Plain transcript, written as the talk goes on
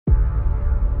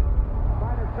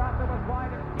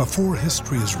Before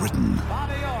history is written,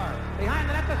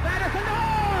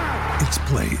 it's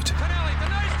played.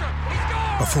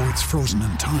 Before it's frozen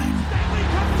in time,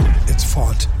 it's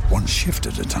fought one shift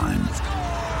at a time.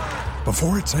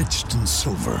 Before it's etched in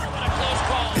silver,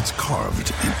 it's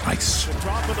carved in ice.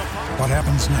 What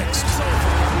happens next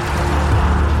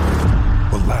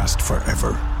will last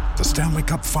forever. The Stanley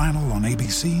Cup Final on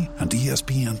ABC and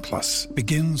ESPN Plus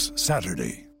begins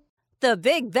Saturday. The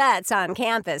Big Bets on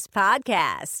Campus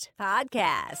podcast. All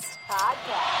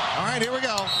right, here we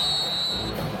go.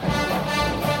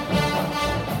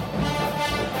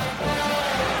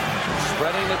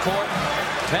 Spreading the court.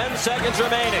 10 seconds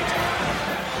remaining.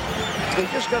 They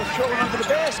just got to throw it under the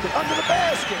basket.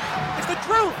 It's the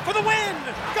truth for the win.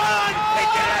 Gone. They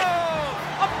did it.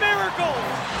 A miracle.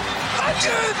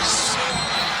 Legends.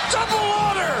 Double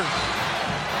order.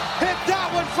 Hit that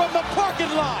one from the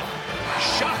parking lot.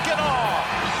 Shock and awe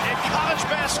in college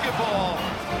basketball.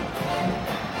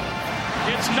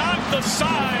 It's not the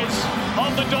size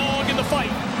of the dog in the fight.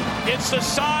 It's the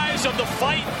size of the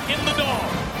fight in the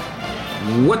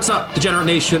dog. What's up, Degenerate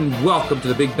Nation? Welcome to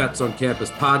the Big Bets on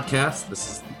Campus podcast. This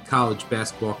is the College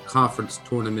Basketball Conference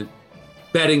Tournament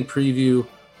betting preview,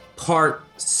 part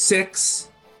 6.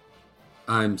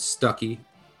 I'm Stuckey,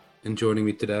 and joining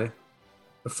me today,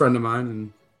 a friend of mine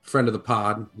and friend of the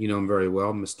pod. You know him very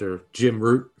well, Mr. Jim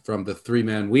Root from the Three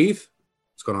Man Weave.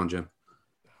 What's going on, Jim?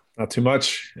 Not too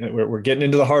much. We're getting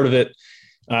into the heart of it.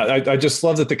 I just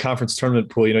love that the conference tournament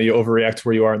pool, you overreact to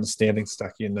where you are in the standings,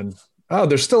 Stuckey, and then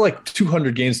there's still like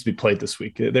 200 games to be played this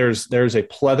week. There's a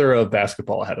plethora of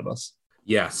basketball ahead of us.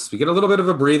 Yes, we get a little bit of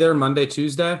a breather Monday,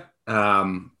 Tuesday,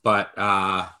 but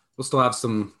we'll still have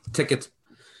some tickets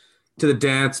to the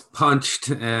dance punched,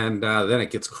 and then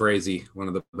it gets crazy. One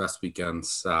of the best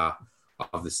weekends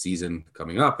of the season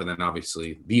coming up, and then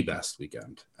obviously the best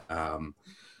weekend.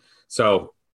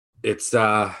 So it's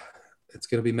going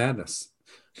to be madness.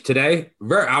 Today,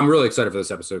 I'm really excited for this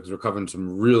episode because we're covering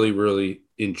some really, really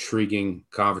intriguing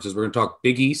conferences. We're going to talk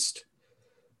Big East,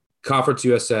 Conference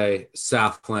USA,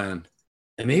 Southland,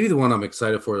 and maybe the one I'm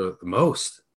excited for the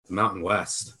most, the Mountain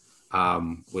West,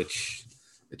 which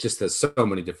it just has so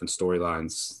many different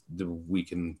storylines that we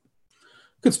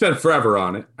could spend forever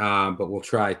on it, but we'll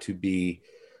try to be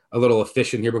a little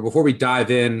efficient here. But before we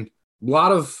dive in, a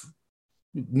lot of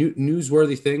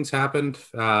newsworthy things happened.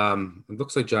 It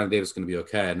looks like Johnny Davis is going to be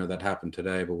okay. I know that happened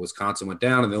today, but Wisconsin went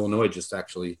down, and Illinois just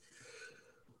actually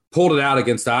pulled it out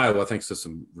against Iowa thanks to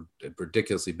some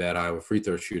ridiculously bad Iowa free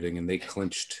throw shooting, and they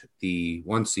clinched the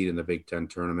 1 seed in the Big Ten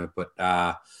tournament. But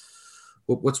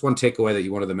what's one takeaway that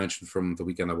you wanted to mention from the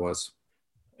weekend that was?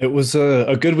 It was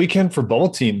a good weekend for bubble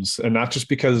teams, and not just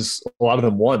because a lot of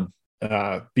them won.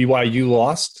 BYU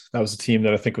lost. That was a team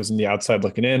that I think was in the outside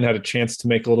looking in, had a chance to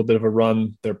make a little bit of a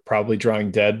run. They're probably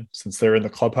drawing dead since they're in the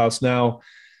clubhouse now.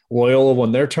 Loyola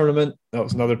won their tournament. That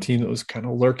was another team that was kind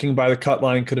of lurking by the cut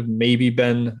line, could have maybe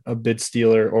been a bid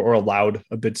stealer or allowed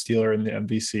a bid stealer in the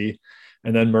MVC.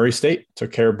 And then Murray State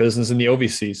took care of business in the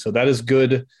OVC. So that is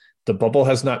good. The bubble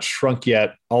has not shrunk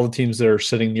yet. All the teams that are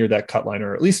sitting near that cut line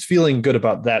are at least feeling good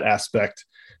about that aspect,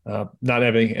 not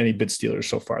having any bid stealers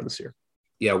so far this year.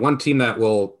 Yeah, one team that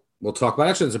we'll talk about.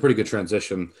 Actually, it's a pretty good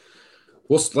transition.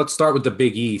 Let's start with the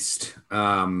Big East.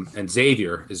 And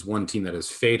Xavier is one team that is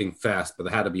fading fast, but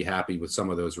they had to be happy with some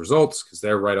of those results because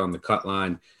they're right on the cut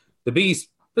line. The Big East,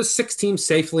 there's 6 teams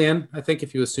safely in, I think,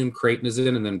 if you assume Creighton is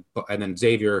in, and then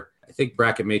Xavier, I think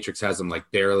Bracket Matrix has them like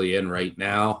barely in right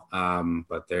now,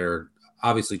 but they're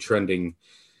obviously trending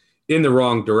in the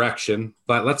wrong direction.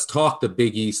 But let's talk the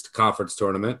Big East Conference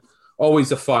Tournament.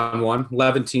 Always a fun one.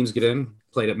 11 teams get in.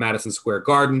 Played at Madison Square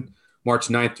Garden, March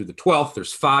 9th through the 12th.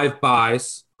 There's 5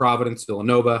 byes: Providence,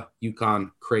 Villanova,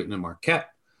 UConn, Creighton, and Marquette.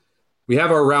 We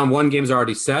have our round 1 games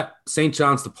already set. St.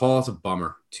 John's, DePaul is a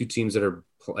bummer. 2 teams that are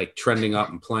like trending up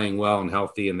and playing well and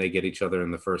healthy, and they get each other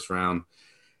in the first round.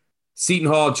 Seton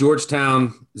Hall,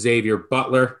 Georgetown, Xavier,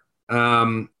 Butler.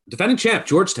 Defending champ,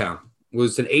 Georgetown,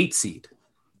 was an 8 seed.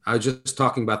 I was just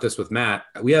talking about this with Matt.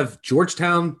 We have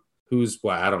Georgetown, who's,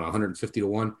 150 to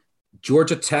 1.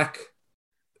 Georgia Tech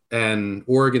and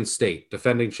Oregon State,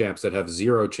 defending champs that have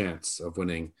 0 chance of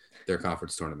winning their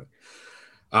conference tournament.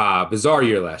 Bizarre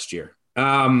year last year.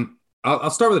 I'll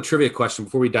start with a trivia question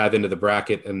before we dive into the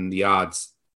bracket and the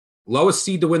odds. Lowest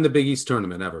seed to win the Big East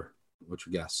tournament ever. What's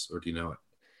your guess, or do you know it?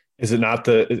 Is it not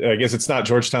I guess it's not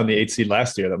Georgetown, the 8 seed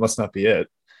last year. That must not be it.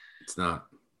 It's not.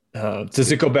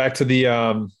 Does it go back to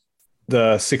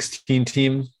the 16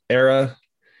 team era?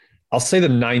 I'll say the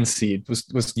 9 seed. Was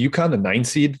UConn the 9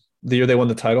 seed the year they won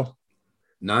the title?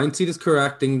 9 seed is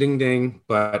correct. Ding, ding, ding.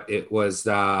 But it was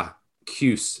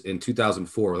Cuse in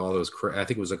 2004 with all those. I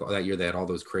think it was like that year they had all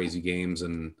those crazy games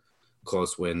and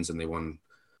close wins, and they won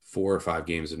 4 or 5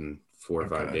 games in 4 or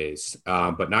 5 days.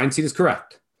 But 9 seed is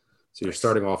correct. So you're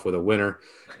starting off with a winner.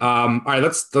 All right,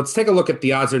 let's take a look at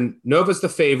the odds. Nova's the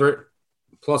favorite,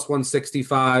 plus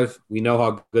 165. We know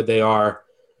how good they are.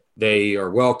 They are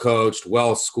well coached,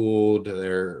 well schooled.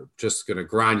 They're just going to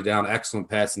grind you down. Excellent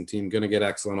passing team, going to get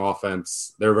excellent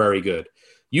offense. They're very good.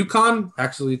 UConn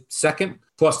actually second,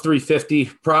 plus 350.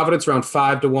 Providence around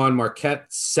 5-1. Marquette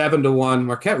 7-1.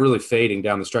 Marquette really fading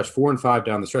down the stretch, 4-5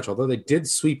 down the stretch. Although they did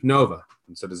sweep Nova,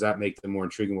 and so does that make them more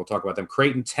intriguing? We'll talk about them.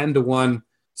 Creighton 10-1.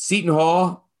 Seton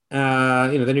Hall,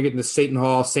 then you're getting to Seton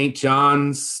Hall. St.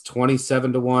 John's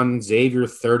 27-1. Xavier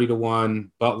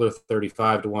 30-1. Butler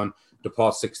 35-1.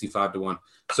 DePaul 65-1.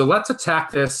 So let's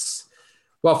attack this.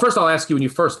 Well, first I'll ask you, when you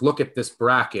first look at this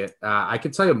bracket, I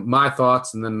can tell you my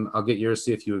thoughts, and then I'll get yours,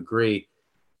 see if you agree.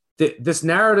 This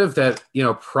narrative that,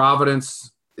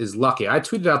 Providence is lucky. I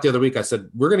tweeted out the other week, I said,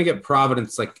 we're going to get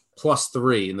Providence like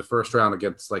 +3 in the first round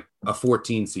against like a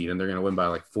 14 seed, and they're going to win by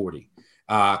like 40.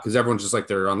 Because everyone's just like,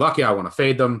 they're unlucky. I want to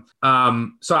fade them.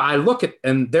 So I look at,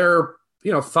 and they're,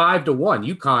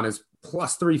 5-1. UConn is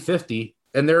plus 350,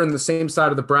 and they're in the same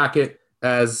side of the bracket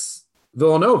as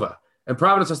Villanova. And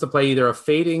Providence has to play either a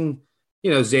fading,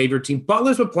 Xavier team.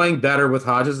 Butler's been playing better with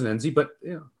Hodges and Enzi, but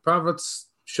Providence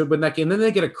should win that game. Then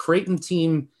they get a Creighton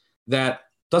team that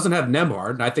doesn't have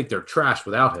Nembhard, and I think they're trash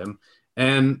without him,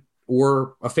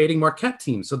 or a fading Marquette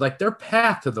team. So like their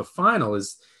path to the final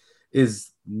is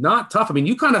not tough. I mean,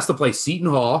 UConn has to play Seton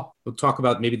Hall. We'll talk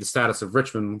about maybe the status of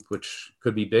Richmond, which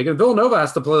could be big. And Villanova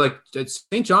has to play like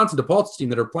St. John's and DePaul's team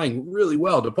that are playing really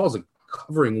well. DePaul's a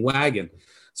covering wagon.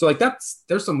 So like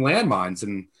there's some landmines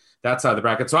in that side of the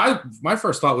bracket. So my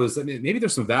first thought was, maybe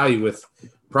there's some value with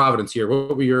Providence here.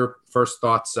 What were your first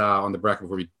thoughts on the bracket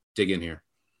before we dig in here?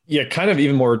 Yeah, kind of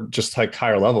even more just like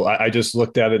higher level. I just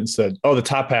looked at it and said, the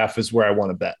top half is where I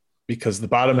want to bet, because the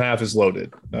bottom half is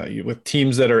loaded with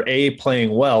teams that are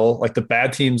playing well, like the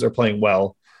bad teams are playing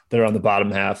well, they're on the bottom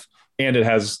half, and it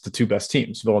has the 2 best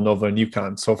teams, Villanova and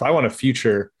UConn. So if I want a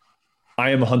future,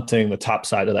 I am hunting the top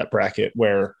side of that bracket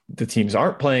where the teams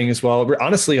aren't playing as well.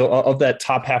 Honestly, of that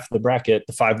top half of the bracket,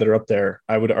 the 5 that are up there,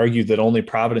 I would argue that only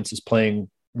Providence is playing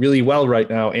really well right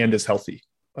now and is healthy.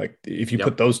 Like if you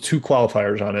put those 2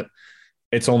 qualifiers on it,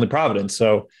 it's only Providence.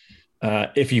 So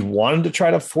if you wanted to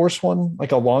try to force one,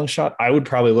 like a long shot, I would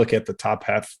probably look at the top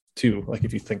half too. Like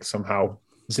if you think somehow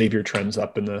Xavier trends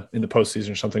up in the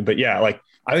postseason or something. But yeah, like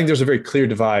I think there's a very clear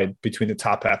divide between the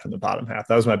top half and the bottom half.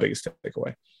 That was my biggest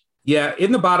takeaway. Yeah,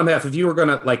 in the bottom half, if you were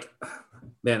gonna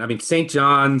St.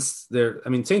 John's there.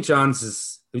 St. John's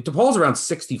is DePaul's around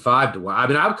 65-1.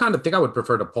 I would kind of think I would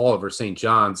prefer DePaul over St.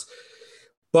 John's.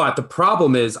 But the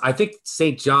problem is, I think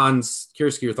St. John's,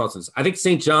 curious to get your thoughts on this. I think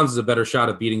St. John's is a better shot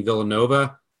at beating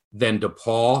Villanova than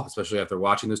DePaul, especially after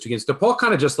watching those 2 games. DePaul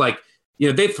kind of just like,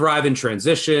 they thrive in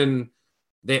transition.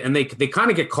 They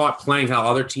kind of get caught playing how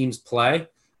other teams play.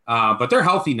 But they're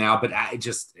healthy now, but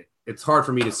it's hard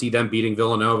for me to see them beating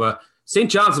Villanova. St.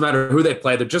 John's, no matter who they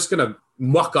play, they're just going to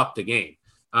muck up the game.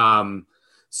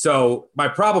 So my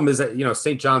problem is that,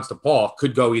 St. John's DePaul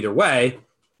could go either way.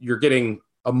 You're getting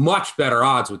a much better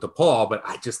odds with DePaul, but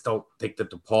I just don't think that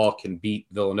DePaul can beat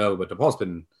Villanova. But DePaul's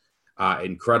been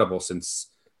incredible since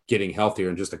getting healthier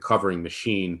and just a covering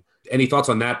machine. Any thoughts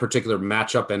on that particular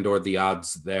matchup and or the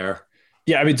odds there?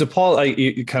 Yeah,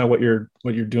 DePaul, kind of what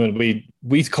you're doing.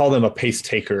 We call them a pace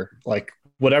taker. Like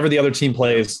whatever the other team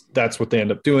plays, that's what they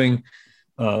end up doing.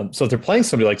 So if they're playing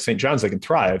somebody like St. John's, they can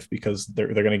thrive because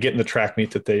they're going to get in the track meet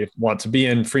that they want to be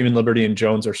in. Freeman, Liberty, and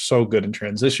Jones are so good in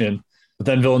transition. But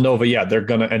then Villanova, they're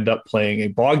going to end up playing a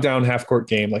bogged down half-court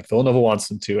game like Villanova wants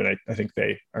them to, and I think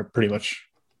they are pretty much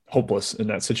hopeless in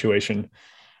that situation.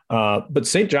 But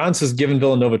St. John's has given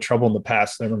Villanova trouble in the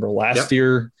past. I remember last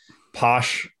year,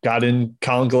 Posh got in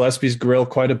Colin Gillespie's grill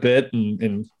quite a bit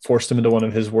and forced him into one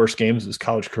of his worst games of his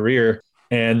college career,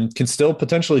 and can still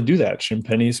potentially do that.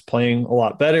 Champagne's playing a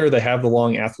lot better. They have the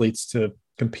long athletes to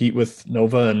compete with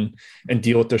Nova and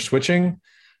deal with their switching.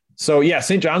 So,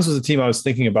 St. John's was a team I was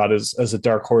thinking about as a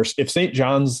dark horse. If St.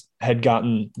 John's had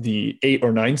gotten the 8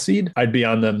 or 9 seed, I'd be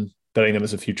on them, betting them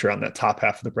as a future on that top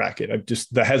half of the bracket.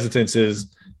 The hesitance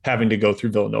is having to go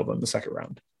through Villanova in the second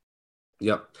round.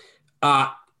 Yep.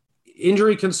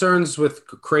 Injury concerns with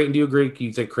Creighton. Do you agree? Do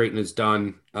you think Creighton is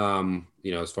done,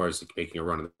 as far as making a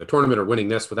run of the tournament or winning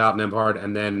this without Nembhard?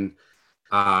 And then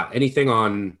anything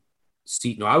on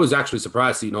Seton Hall? I was actually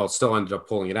surprised Seton Hall still ended up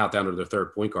pulling it out down to their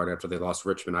 3rd point guard after they lost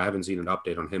Richmond. I haven't seen an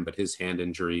update on him, but his hand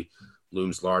injury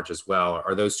looms large as well.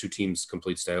 Are those 2 teams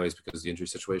complete stayaways because of the injury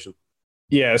situation?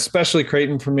 Yeah, especially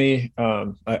Creighton for me.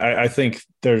 I think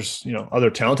there's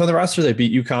other talent on the roster. They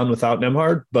beat UConn without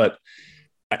Nembhard, but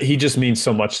he just means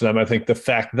so much to them. I think the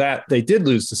fact that they did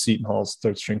lose to Seton Hall's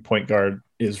third string point guard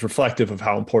is reflective of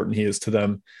how important he is to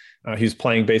them. He was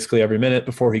playing basically every minute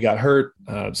before he got hurt.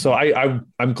 So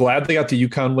I'm glad they got the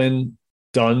UConn win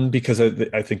done, because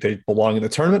I think they belong in the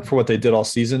tournament for what they did all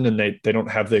season, and they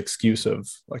don't have the excuse of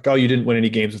like, oh, you didn't win any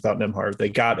games without Nembhard. They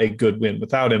got a good win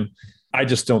without him. I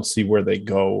just don't see where they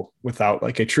go without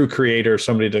like a true creator,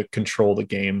 somebody to control the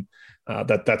game.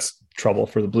 That's trouble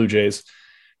for the Blue Jays.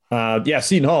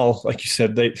 Seton Hall, like you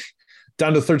said, they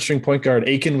down to third string point guard.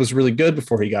 Aiken was really good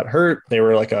before he got hurt. They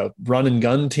were like a run and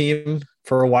gun team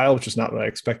for a while, which is not what I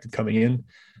expected coming in.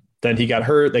 Then he got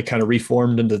hurt. They kind of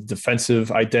reformed into the defensive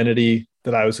identity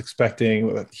that I was expecting,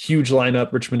 with a huge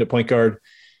lineup, Richmond at point guard.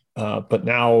 But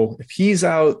now if he's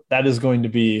out, that is going to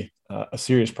be a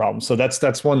serious problem. So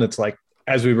that's one that's like,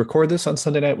 as we record this on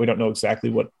Sunday night, we don't know exactly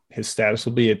what his status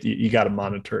will be. You got to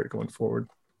monitor it going forward.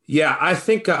 Yeah, I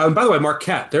think. And by the way,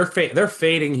 Marquette, they're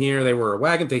fading here. They were a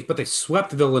wagon, but they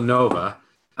swept Villanova.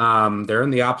 They're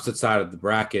in the opposite side of the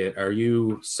bracket. Are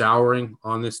you souring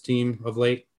on this team of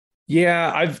late?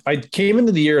 Yeah, I came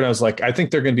into the year and I was like, I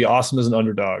think they're going to be awesome as an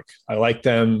underdog. I like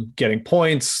them getting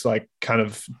points, like kind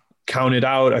of counted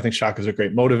out. I think Shaka's a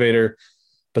great motivator.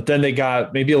 But then they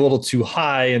got maybe a little too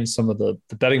high in some of the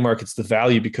betting markets, the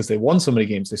value, because they won so many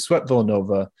games. They swept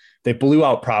Villanova. They blew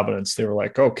out Providence. They were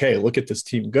like, okay, look at this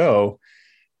team go.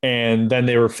 And then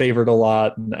they were favored a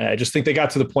lot. And I just think they got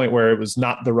to the point where it was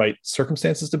not the right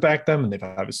circumstances to back them. And they've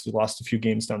obviously lost a few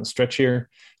games down the stretch here.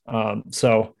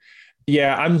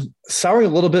 Yeah, I'm souring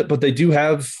a little bit, but they do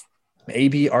have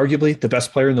maybe arguably the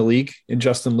best player in the league in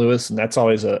Justin Lewis. And that's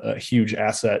always a huge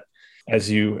asset as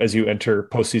you enter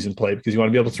postseason play, because you want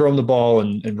to be able to throw him the ball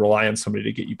and rely on somebody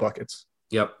to get you buckets.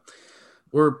 Yep.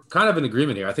 We're kind of in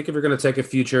agreement here. I think if you're going to take a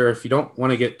future, if you don't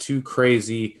want to get too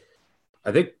crazy,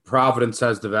 I think Providence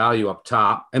has the value up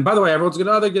top. And by the way, everyone's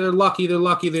going to, they're lucky. They're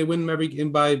lucky. They win every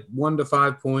game by 1 to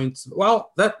 5 points.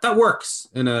 Well, that works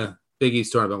in a Big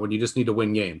East tournament when you just need to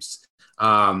win games.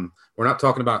 We're not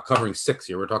talking about covering 6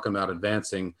 here. We're talking about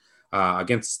advancing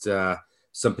against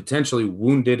some potentially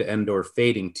wounded and or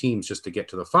fading teams just to get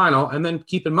to the final. And then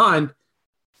keep in mind,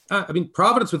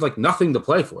 Providence with like nothing to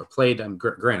play for played,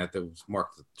 granted, there was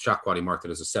Shotquati marked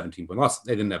it as a 17-point loss.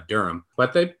 They didn't have Durham,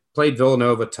 but they played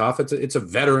Villanova tough. It's a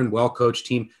veteran, well-coached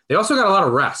team. They also got a lot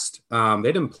of rest. They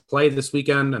didn't play this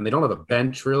weekend, and they don't have a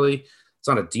bench really. It's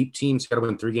not a deep team, so you got to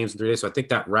win 3 games in 3 days. So I think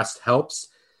that rest helps.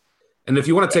 And if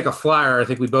you want to take a flyer, I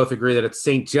think we both agree that it's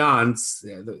St. John's.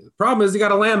 The problem is you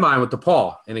got a landmine with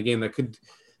DePaul in a game that could,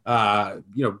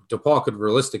 DePaul could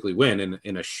realistically win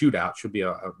in a shootout. Should be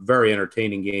a very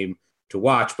entertaining game to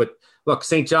watch. But look,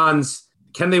 St. John's,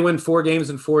 can they win 4 games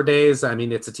in 4 days? I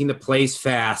mean, it's a team that plays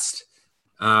fast,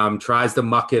 tries to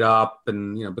muck it up,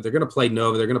 and but they're going to play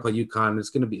Nova. They're going to play UConn.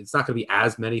 It's not going to be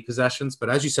as many possessions.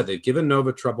 But as you said, they've given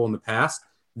Nova trouble in the past.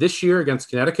 This year against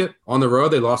Connecticut on the road,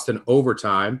 they lost in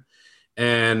overtime.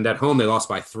 And at home, they lost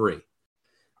by 3.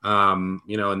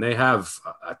 And they have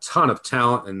a ton of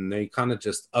talent, and they kind of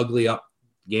just ugly up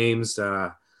games.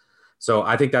 So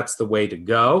I think that's the way to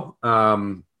go.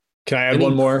 Can I add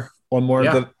one more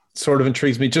Yeah. that sort of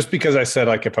intrigues me? Just because I said,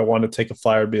 like, if I wanted to take a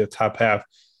flyer, it'd be the top half.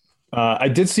 I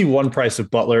did see one price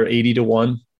of Butler,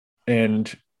 80-1.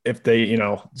 And if they,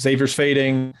 Xavier's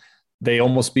fading, they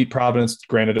almost beat Providence.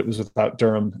 Granted, it was without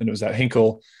Durham, and it was at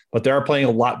Hinkle. But they are playing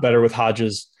a lot better with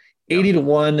Hodges.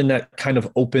 80-1 in that kind of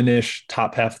open-ish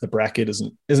top half of the bracket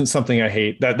isn't something I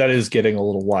hate. That is getting a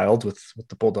little wild with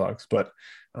the Bulldogs, but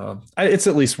it's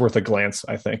at least worth a glance,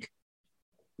 I think.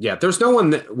 Yeah, there's no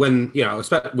one that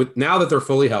especially with now that they're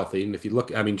fully healthy, and if you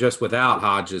look, just without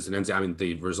Hodges and Enzi,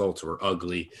 the results were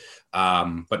ugly.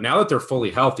 But now that they're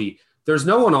fully healthy, there's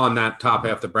no one on that top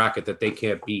half of the bracket that they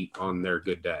can't beat on their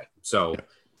good day. So,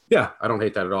 yeah, I don't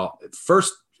hate that at all.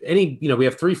 We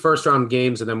have 3 first-round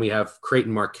games, and then we have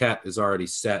Creighton Marquette is already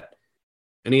set.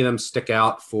 Any of them stick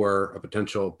out for a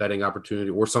potential betting opportunity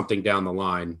or something down the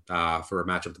line for a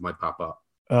matchup that might pop up?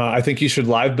 I think you should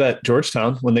live bet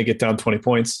Georgetown when they get down 20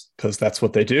 points, because that's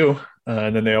what they do.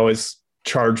 And then they always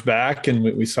charge back, and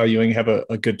we saw Ewing have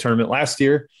a good tournament last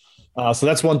year. So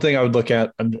that's one thing I would look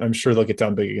at. I'm sure they'll get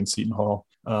down big against Seton Hall.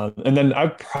 And then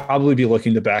I'd probably be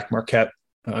looking to back Marquette.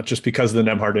 Just because of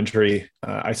the Nembhard injury.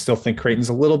 I still think Creighton's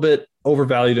a little bit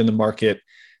overvalued in the market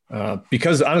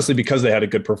because they had a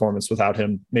good performance without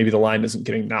him. Maybe the line isn't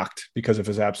getting knocked because of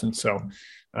his absence. So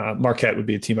Marquette would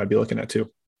be a team I'd be looking at too.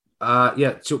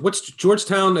 So what's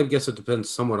Georgetown? I guess it depends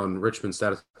somewhat on Richmond's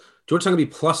status. Georgetown going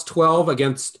to be plus 12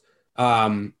 against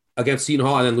against Seton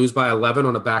Hall and then lose by 11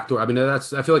 on a backdoor. I mean, I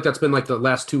feel like that's been like the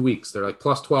last 2 weeks. They're like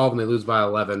plus 12 and they lose by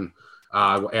 11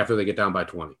 after they get down by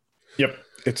 20. Yep.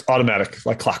 It's automatic,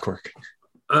 like clockwork.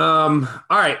 All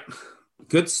right.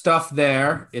 Good stuff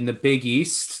there in the Big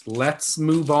East. Let's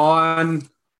move on.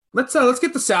 Let's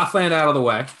get the Southland out of the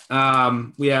way.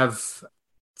 We have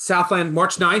Southland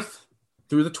March 9th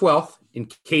through the 12th in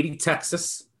Katy,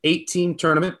 Texas. 8-team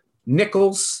tournament.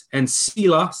 Nichols and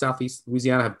Sela, Southeast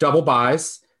Louisiana, have double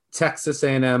buys. Texas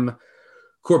A&M,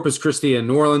 Corpus Christi, and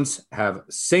New Orleans have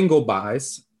single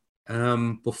buys.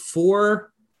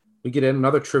 Before we get in,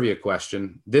 another trivia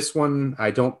question. This one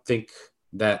I don't think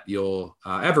that you'll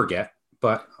ever get,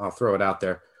 but I'll throw it out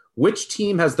there. Which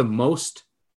team has the most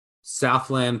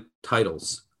Southland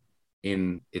titles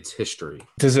in its history?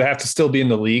 Does it have to still be in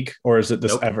the league, or is it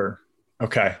this ever?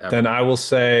 Okay, ever. Then I will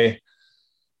say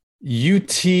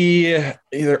UT,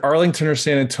 either Arlington or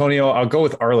San Antonio. I'll go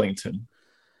with Arlington.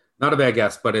 Not a bad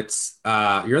guess, but it's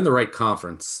you're in the right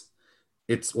conference.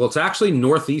 It's actually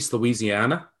Northeast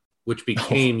Louisiana, which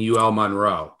became UL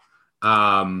Monroe.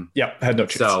 Yeah, had no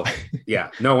chance. So yeah,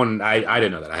 no one. I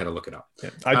didn't know that. I had to look it up. Yeah.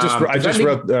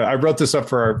 I wrote this up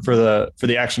for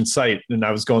the Action site, and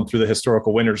I was going through the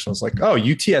historical winners. And I was like, oh,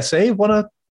 UTSA won a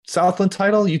Southland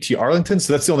title, UT Arlington.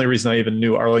 So that's the only reason I even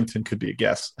knew Arlington could be a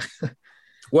guess.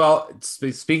 Well,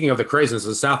 speaking of the craziness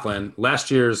of Southland,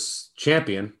 last year's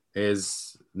champion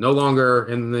is no longer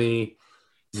in the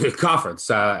conference.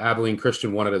 Abilene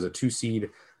Christian won it as a 2 seed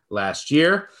last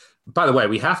year. By the way,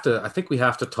 I think we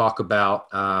have to talk about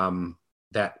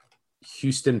that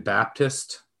Houston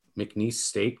Baptist McNeese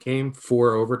State game,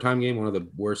 4 overtime game, one of the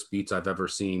worst beats I've ever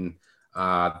seen.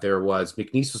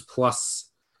 McNeese was plus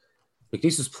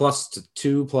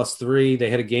 2, plus 3. They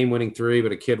had a game-winning 3,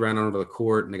 but a kid ran onto the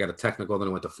court, and they got a technical. Then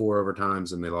it went to 4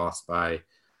 overtimes, and they lost by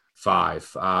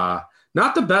 5.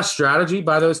 Not the best strategy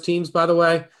by those teams, by the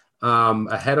way,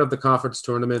 ahead of the conference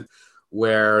tournament,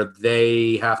 where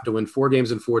they have to win 4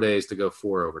 games in 4 days to go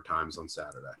 4 overtimes on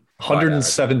Saturday.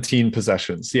 117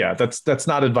 possessions. Yeah, that's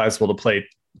not advisable to play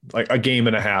like a game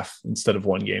and a half instead of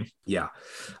 1 game. Yeah.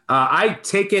 I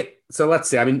take it. So let's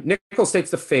see. I mean, Nicholls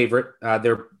State's the favorite.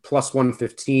 They're plus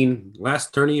 115.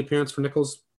 Last tourney appearance for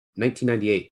Nicholls,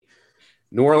 1998.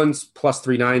 New Orleans, plus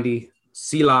 390.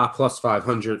 Sela, plus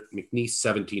 500. McNeese,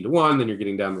 17-1. Then you're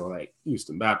getting down to like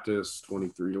Houston Baptist,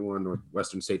 23-1.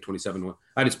 Northwestern State, 27-1.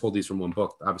 I just pulled these from one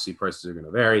book. Obviously, prices are going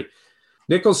to vary.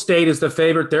 Nicholls State is the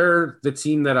favorite. They're the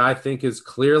team that I think is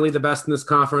clearly the best in this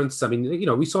conference. I mean,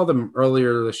 we saw them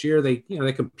earlier this year. They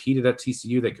competed at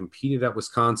TCU. They competed at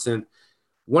Wisconsin.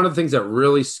 One of the things that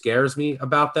really scares me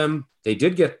about them, they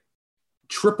did get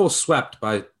triple swept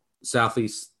by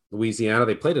Southeast Louisiana.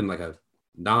 They played in like a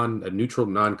neutral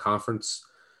non-conference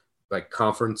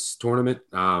conference tournament.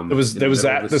 It was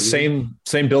at the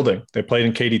same building. They played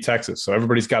in Katy, Texas. So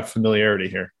everybody's got familiarity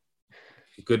here.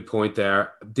 Good point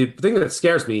there. The thing that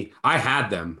scares me, I had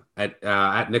them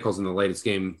at Nicholls in the latest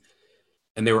game,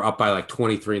 and they were up by like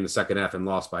 23 in the second half and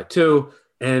lost by 2.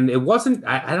 And it wasn't.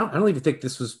 I don't even think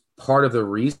this was part of the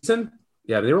reason.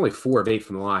 Yeah, they were only 4 of 8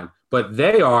 from the line, but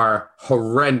they are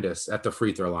horrendous at the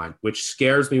free throw line, which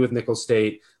scares me with Nicholls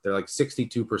State. They're like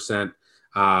 62%.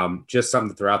 Just something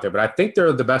to throw out there. But I think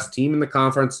they're the best team in the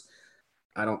conference.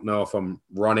 I don't know if I'm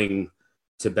running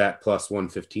to bet plus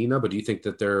 115 though, but do you think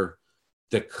that they're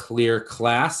the clear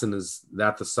class, and is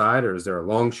that the side, or is there a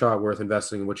long shot worth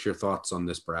investing in? What's your thoughts on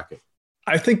this bracket?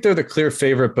 I think they're the clear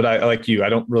favorite, but I like you. I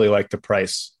don't really like the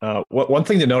price. One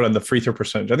thing to note on the free throw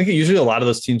percentage, I think usually a lot of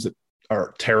those teams that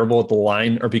are terrible at the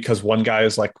line are because one guy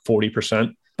is like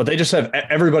 40%, but they just have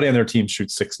everybody on their team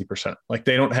shoots 60%. Like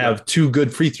they don't have 2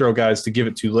 good free throw guys to give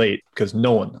it too late because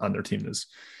no one on their team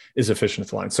is efficient at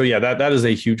the line. So yeah, that is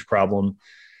a huge problem.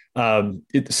 They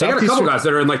got a couple guys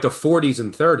that are in like the 40s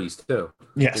and 30s too.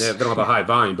 Yes, they don't have a high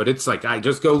volume, but it's like I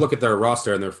just go look at their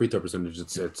roster and their free throw percentage.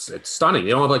 It's stunning.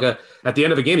 They don't have at the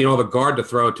end of a game, you don't have a guard to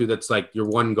throw it to that's like your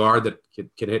one guard that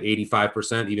can hit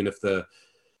 85%, even if the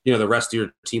rest of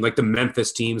your team, like the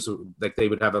Memphis teams, like they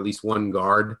would have at least one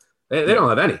guard. They don't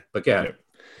have any, but yeah.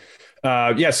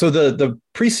 So the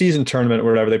preseason tournament or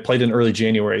whatever, they played in early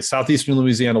January. Southeastern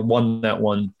Louisiana won that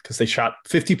one because they shot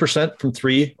 50% from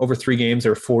 3 over 3 games. They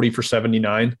were 40 for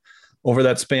 79 over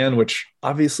that span, which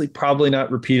obviously probably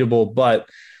not repeatable, but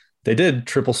they did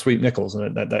triple sweep Nicholls.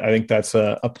 And I think that's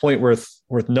a point worth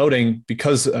noting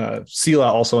because Sela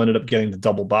also ended up getting the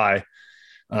double bye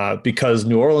because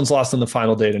New Orleans lost on the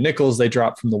final day to Nicholls. They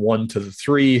dropped from the 1 to the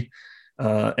 3.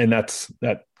 And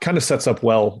that kind of sets up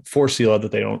well for Sela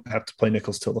that they don't have to play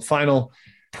Nicholls till the final.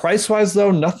 Price-wise,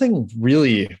 though, nothing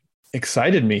really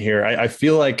excited me here. I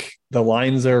feel like the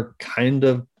lines are kind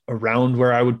of around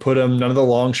where I would put them. None of the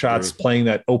long shots playing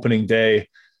that opening day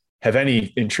have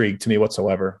any intrigue to me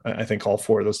whatsoever. I think all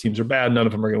 4 of those teams are bad. None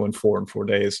of them are going to win 4 in 4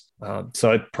 days.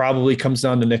 So it probably comes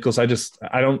down to Nichols. I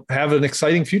don't have an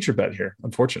exciting future bet here,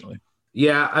 unfortunately.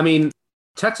 Yeah, I mean,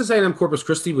 Texas A&M Corpus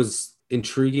Christi was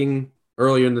intriguing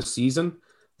earlier in the season.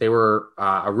 They were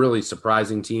a really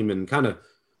surprising team and kind of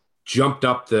jumped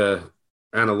up the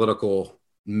analytical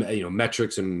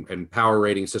metrics and power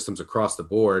rating systems across the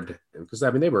board. Because,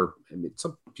 I mean,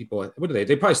 some people, what did they?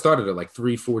 They probably started at like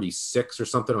 346 or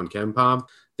something on KenPom.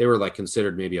 They were like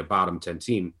considered maybe a bottom 10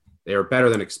 team. They were better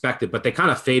than expected, but they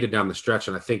kind of faded down the stretch.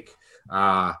 And I think,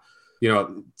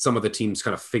 some of the teams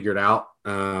kind of figured out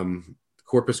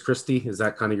Corpus Christi. Is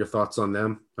that kind of your thoughts on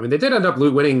them? I mean, they did end up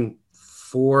winning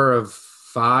 4 of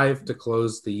 5 to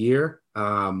close the year.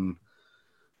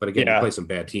 But again, they play some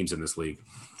bad teams in this league.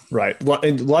 Right.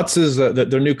 And Lutz is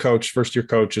their new coach, first-year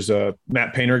coach, is a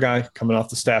Matt Painter guy coming off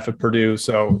the staff at Purdue.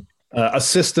 So a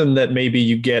system that maybe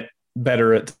you get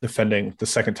better at defending the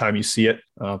second time you see it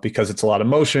because it's a lot of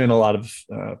motion, a lot of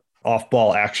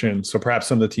off-ball action. So perhaps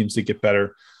some of the teams that get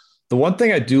better. The one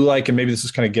thing I do like, and maybe this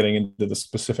is kind of getting into the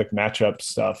specific matchup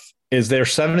stuff, is they're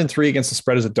 7-3 against the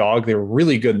spread as a dog. They were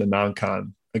really good in the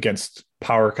non-con against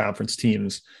power conference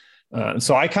teams. And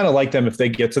so I kind of like them if they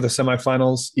get to the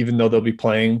semifinals, even though they'll be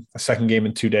playing a second game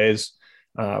in 2 days.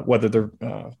 Whether they're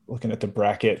looking at the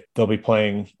bracket, they'll be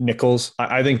playing Nichols.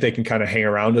 I think they can kind of hang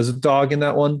around as a dog in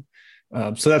that one.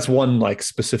 So that's one like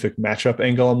specific matchup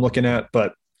angle I'm looking at,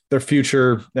 but their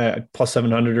future at plus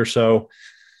 700 or so,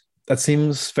 that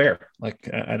seems fair. Like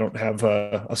I don't have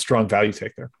a strong value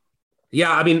take there.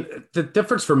 Yeah. I mean, the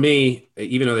difference for me,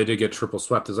 even though they did get triple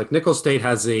swept, is like Nicholls State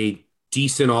has a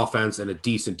decent offense and a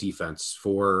decent defense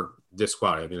for this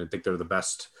squad. I mean, I think they're the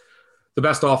best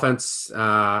offense.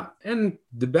 And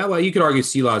you could argue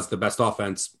CELA is the best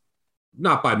offense,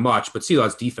 not by much, but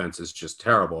CELA's defense is just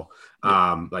terrible.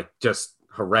 Like just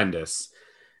horrendous.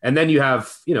 And then you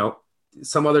have,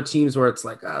 some other teams where it's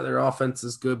like, their offense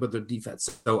is good, but their defense.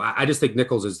 So I just think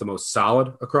Nichols is the most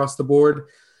solid across the board.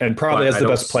 And probably has the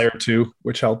best player too,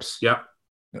 which helps. Yep.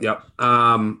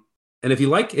 And if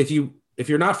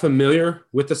you're not familiar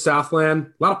with the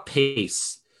Southland, a lot of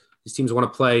pace. These teams want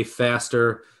to play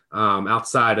faster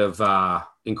outside of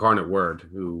Incarnate Word,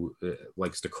 who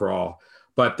likes to crawl.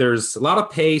 But there's a lot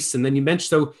of pace. And then you mentioned,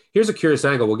 so here's a curious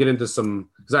angle. We'll get into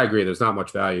some, because I agree, there's not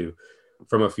much value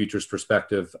from a futures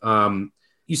perspective.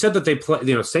 You said that they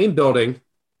play, same building, and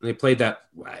they played that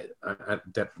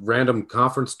random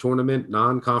conference tournament,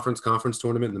 non-conference conference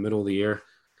tournament in the middle of the year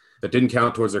that didn't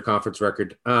count towards their conference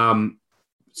record.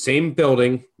 Same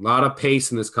building, a lot of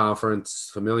pace in this conference.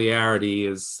 Familiarity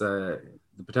is the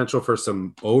potential for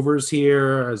some overs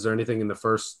here. Is there anything in the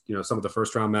first, some of the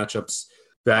first round matchups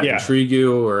that intrigue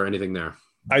you or anything there?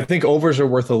 I think overs are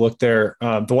worth a look there.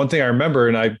 The one thing I remember,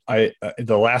 and I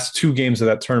the last 2 games of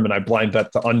that tournament, I blind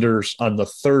bet the unders on the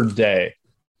third day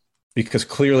because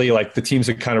clearly like the teams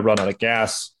had kind of run out of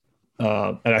gas.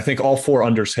 And I think all 4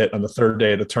 unders hit on the third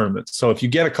day of the tournament. So if you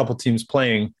get a couple teams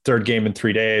playing third game in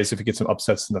 3 days, if you get some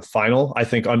upsets in the final, I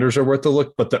think unders are worth a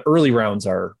look. But the early rounds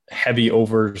are heavy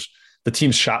overs. The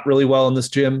teams shot really well in this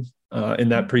gym in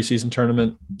that preseason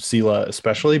tournament, CELA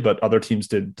especially, but other teams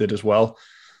did as well.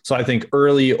 So I think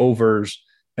early overs,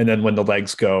 and then when the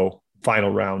legs go, final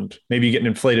round, maybe you get an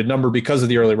inflated number because of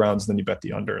the early rounds, and then you bet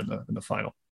the under in the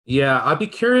final. Yeah, I'd be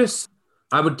curious.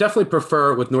 I would definitely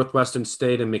prefer it with Northwestern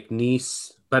State and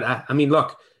McNeese, but I mean,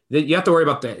 look, you have to worry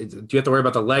about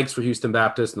the legs for Houston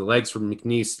Baptist and the legs for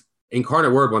McNeese.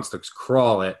 Incarnate Word wants to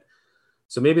crawl it,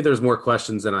 so maybe there's more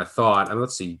questions than I thought. And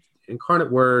let's see,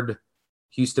 Incarnate Word,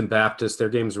 Houston Baptist, their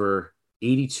games were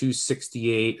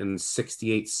 82-68 and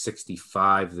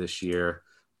 68-65 this year.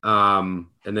 And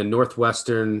then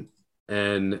Northwestern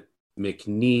and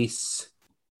McNeese,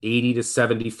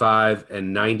 80-75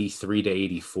 and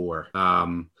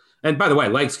 93-84. And by the way,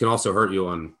 legs can also hurt you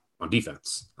on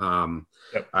defense.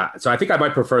 So I think I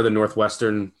might prefer the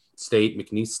Northwestern State,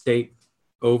 McNeese State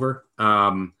over.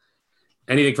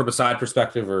 Anything from a side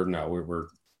perspective, or no?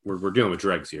 We're dealing with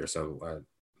dregs here, so.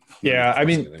 I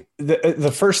mean,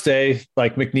 the first day,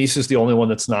 like McNeese is the only one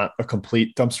that's not a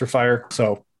complete dumpster fire.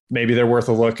 So maybe they're worth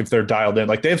a look if they're dialed in.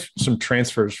 Like they have some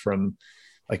transfers from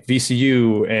like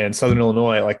VCU and Southern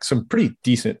Illinois, like some pretty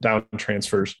decent down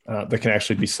transfers that can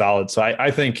actually be solid. So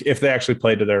I think if they actually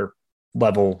play to their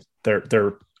level,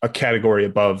 they're a category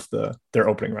above their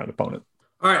opening round opponent.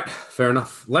 All right, fair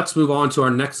enough. Let's move on to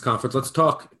our next conference. Let's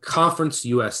talk Conference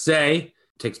USA. It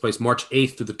takes place March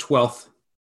 8th through the 12th.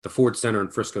 The Ford Center in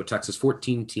Frisco, Texas,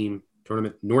 14-team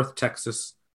tournament. North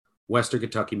Texas, Western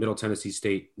Kentucky, Middle Tennessee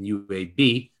State, and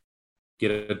UAB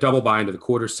get a double bye into the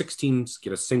quarter. 6 teams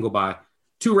get a single bye.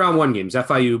 2 round 1 games,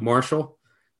 FIU Marshall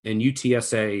and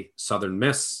UTSA Southern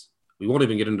Miss. We won't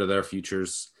even get into their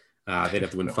futures. They'd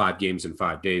have to win 5 games in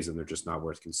 5 days, and they're just not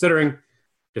worth considering.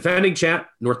 Defending champ,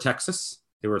 North Texas.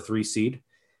 They were a 3 seed.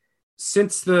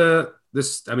 Since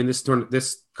this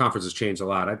conference has changed a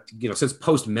lot. Since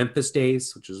post Memphis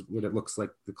days, which is what it looks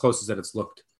like, the closest that it's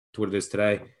looked to what it is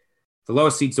today. The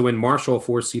lowest seeds to win, Marshall,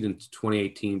 4 seed in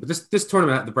 2018. But this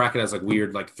tournament, the bracket has like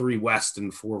weird, like 3 West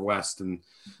and 4 West,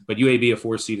 but UAB a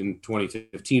 4 seed in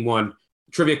 2015 won.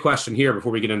 Trivia question here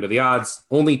before we get into the odds: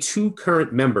 only 2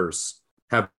 current members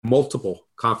have multiple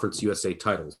Conference USA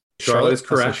titles. Charlotte is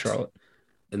correct. Charlotte.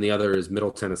 And the other is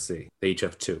Middle Tennessee. They each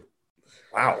have 2.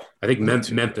 Wow. I think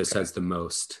Memphis has the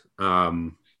most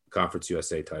Conference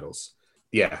USA titles.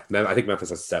 Yeah, I think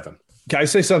Memphis has 7. Can I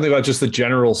say something about just the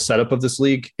general setup of this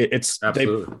league? It's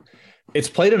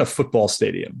played in a football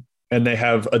stadium, and they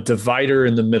have a divider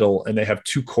in the middle, and they have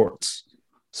 2 courts.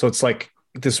 So it's like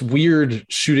this weird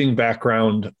shooting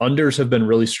background. Unders have been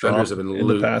really strong in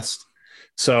the past.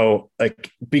 So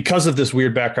like because of this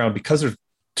weird background, because there's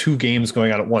 2 games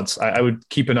going on at once, I would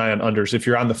keep an eye on unders. If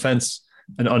you're on the fence,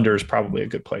 an under is probably a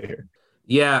good play here.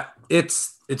 Yeah,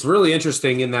 it's really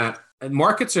interesting in that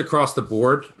markets across the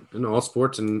board in all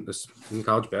sports and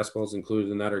college basketball is included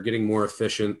in that are getting more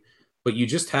efficient. But you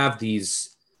just have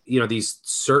these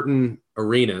certain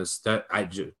arenas that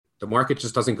the market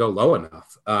just doesn't go low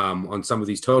enough on some of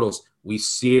these totals. We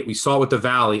see it. We saw it with the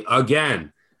Valley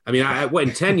again. I mean,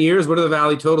 in 10 years, what are the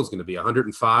Valley totals going to be?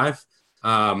 105?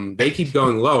 They keep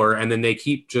going lower, and then they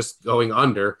keep just going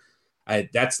under. I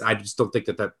just don't think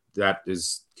that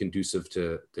is conducive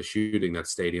to shooting that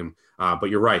stadium. But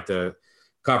you're right. The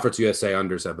Conference USA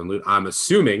unders have been looted. I'm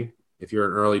assuming if you're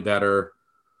an early bettor,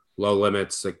 low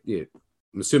limits, I'm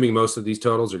assuming most of these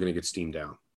totals are going to get steamed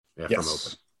down from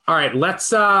open. All right,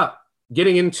 let's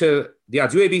getting into the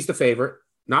odds. UAB's the favorite,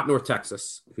 not North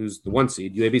Texas, who's the 1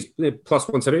 seed. UAB's plus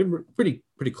 170,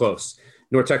 pretty close.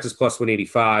 North Texas plus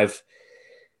 185.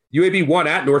 UAB won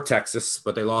at North Texas,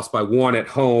 but they lost by 1 at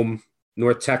home.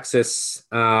 North Texas.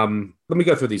 Let me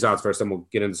go through these odds first, and we'll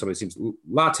get into some of these teams.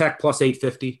 La Tech plus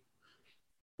 850.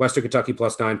 Western Kentucky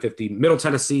plus 950. Middle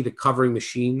Tennessee, the covering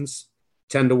machines,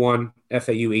 10-1.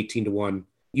 FAU 18-1.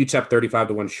 UTEP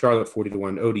 35-1. Charlotte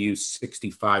 40-1. ODU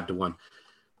 65-1.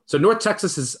 So North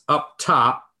Texas is up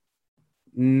top.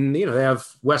 They have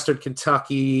Western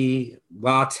Kentucky,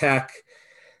 La Tech.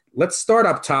 Let's start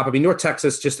up top. I mean, North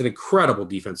Texas, just an incredible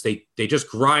defense. They just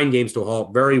grind games to a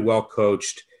halt, very well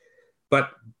coached. But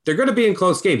they're going to be in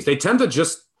close games. They tend to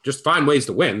just find ways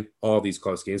to win all these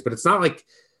close games. But it's not like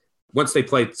once they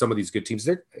play some of these good teams,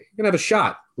 they're going to have a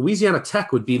shot. Louisiana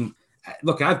Tech would be –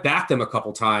 look, I've backed them a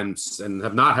couple times and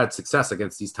have not had success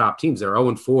against these top teams. They're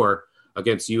 0-4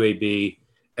 against UAB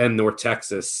and North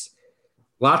Texas.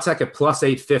 La Tech at plus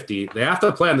 850. They have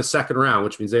to play in the second round,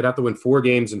 which means they'd have to win 4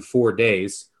 games in 4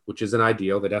 days, which isn't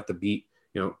ideal. They'd have to beat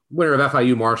winner of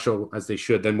FIU Marshall, as they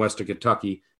should, then Western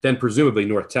Kentucky, then presumably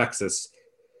North Texas.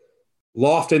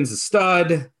 Lofton's a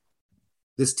stud.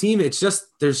 This team, there's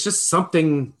just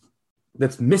something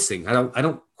that's missing. I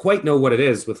don't quite know what it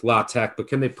is with La Tech, but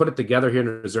can they put it together here?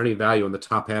 And is there any value in the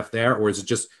top half there, or is it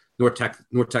just North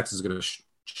Texas is going to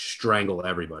strangle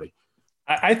everybody?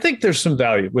 I think there's some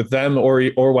value with them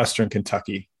or Western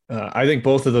Kentucky. I think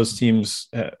both of those teams,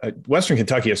 Western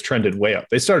Kentucky has trended way up.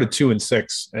 They started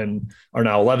 2-6 and are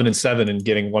now 11-7 and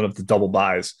getting one of the double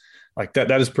buys. Like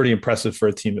that is pretty impressive for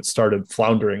a team that started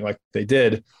floundering like they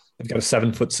did. They've got a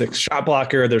 7'6" shot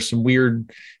blocker. There's some weird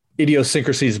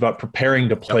idiosyncrasies about preparing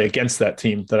to play against that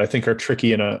team that I think are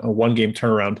tricky in a 1-game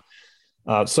turnaround.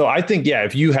 So I think,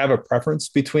 if you have a preference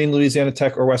between Louisiana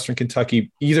Tech or Western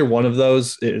Kentucky, either one of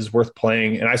those is worth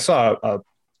playing. And I saw a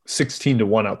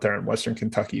 16-1 out there in Western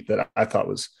Kentucky that I thought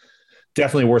was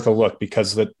definitely worth a look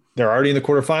because they're already in the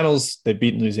quarterfinals. They've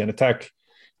beaten Louisiana Tech.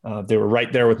 They were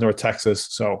right there with North Texas.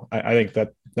 So I think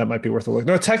that might be worth a look.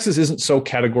 North Texas isn't so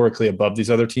categorically above these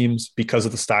other teams because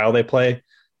of the style they play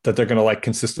that they're going to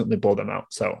consistently blow them out.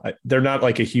 So they're not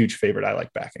a huge favorite I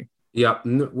like backing. Yeah.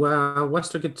 Well,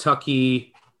 Western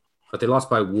Kentucky, but they lost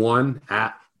by 1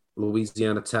 at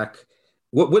Louisiana Tech.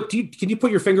 Can you put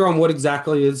your finger on what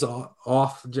exactly is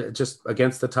off just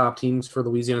against the top teams for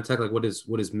Louisiana Tech? What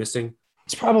is missing?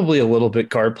 It's probably a little bit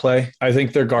guard play. I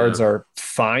think their guards are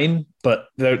fine, but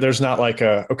there's not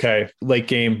late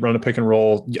game, run a pick and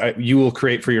roll. You will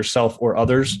create for yourself or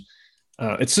others.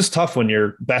 It's just tough when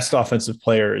your best offensive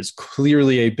player is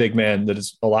clearly a big man that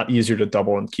is a lot easier to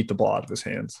double and keep the ball out of his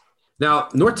hands. Now,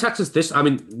 North Texas,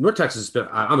 North Texas,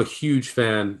 I'm a huge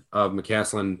fan of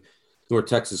McCaslin, North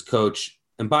Texas coach.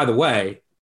 And by the way,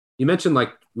 You mentioned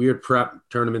like weird prep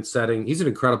tournament setting. He's an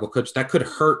incredible coach. That could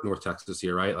hurt North Texas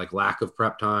here, right? Like lack of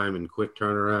prep time and quick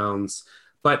turnarounds.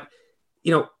 But,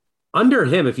 under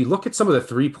him, if you look at some of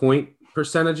the 3-point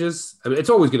percentages, I mean, it's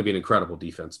always going to be an incredible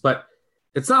defense, but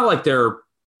it's not like they're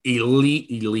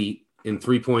elite in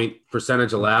 3-point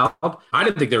percentage allowed. I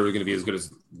didn't think they were going to be as good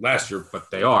as last year,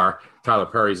 but they are. Tyler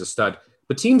Perry's a stud.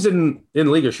 But teams in the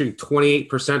league are shooting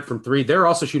 28% from three. They're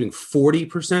also shooting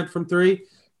 40% from three.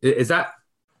 Is that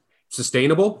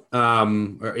sustainable?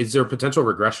 Or is there a potential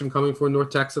regression coming for North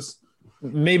Texas?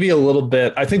 Maybe a little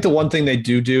bit. I think the one thing they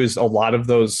do is a lot of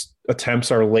those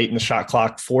attempts are late in the shot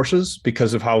clock forces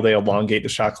because of how they elongate the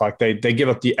shot clock. They give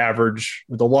up the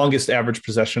longest average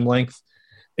possession length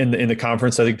in the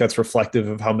conference. I think that's reflective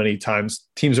of how many times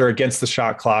teams are against the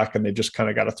shot clock and they just kind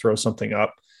of got to throw something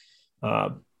up.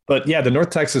 But yeah, the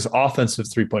North Texas offensive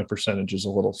 3-point percentage is a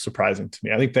little surprising to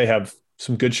me. I think they have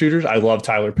some good shooters. I love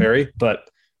Tyler Perry, but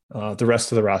the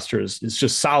rest of the roster is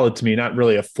just solid to me. Not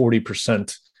really a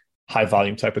 40% high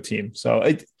volume type of team. So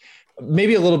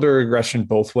maybe a little bit of regression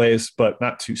both ways, but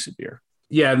not too severe.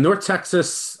 Yeah, North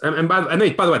Texas, and by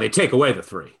the way, they take away the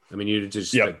three. I mean, you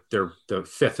just they're the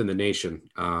fifth in the nation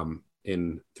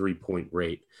in 3-point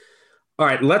rate. All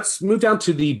right, let's move down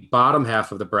to the bottom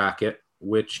half of the bracket,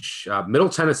 which Middle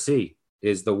Tennessee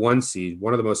is the 1 seed,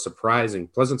 one of the most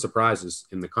pleasant surprises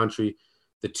in the country.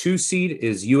 The 2 seed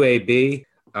is UAB,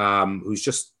 who's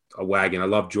just a wagon. I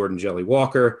love Jordan Jelly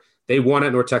Walker. They won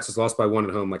at North Texas, lost by 1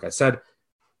 at home. Like I said,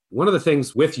 one of the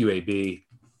things with UAB,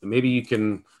 maybe you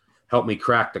can help me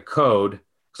crack the code,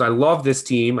 because I love this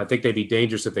team. I think they'd be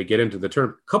dangerous if they get into the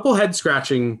tournament. Couple head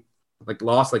scratching,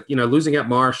 loss, losing at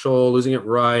Marshall, losing at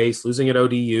Rice, losing at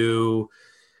ODU.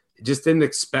 Just didn't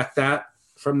expect that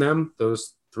from them,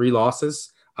 those 3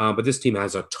 losses. But this team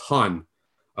has a ton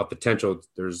of potential.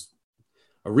 There's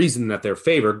a reason that they're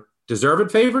favored.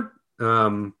 Deserved favored?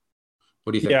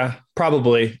 What do you think? Yeah,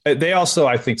 probably. They also,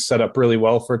 I think, set up really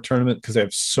well for a tournament because they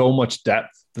have so much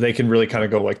depth. They can really kind of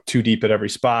go too deep at every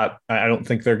spot. I don't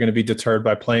think they're going to be deterred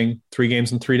by playing 3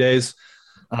 games in 3 days.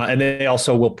 And they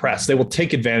also will press. They will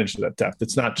take advantage of that depth.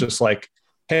 It's not just like,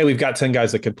 hey, we've got 10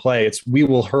 guys that could play. It's we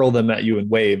will hurl them at you in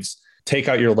waves, take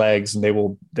out your legs,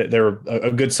 and they're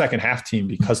a good second half team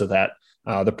because of that.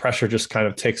 The pressure just kind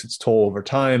of takes its toll over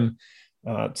time.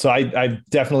 So I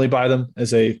definitely buy them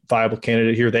as a viable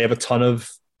candidate here. They have a ton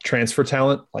of transfer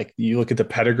talent. Like you look at the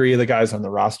pedigree of the guys on the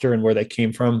roster and where they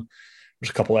came from. There's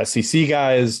a couple SEC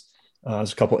guys.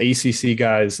 There's a couple ACC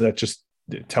guys. That just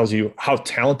tells you how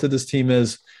talented this team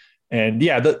is. And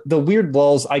yeah, the weird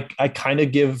lulls, I kind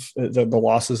of give the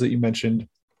losses that you mentioned.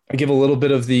 I give a little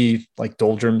bit of the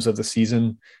doldrums of the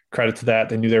season credit to that.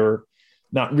 They knew they were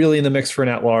not really in the mix for an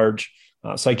at-large.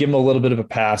 So I give them a little bit of a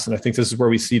pass, and I think this is where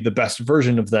we see the best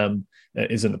version of them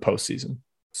is in the postseason.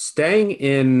 Staying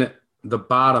in the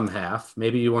bottom half,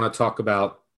 maybe you want to talk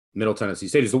about Middle Tennessee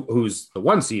State, who's the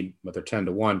 1 seed, but they're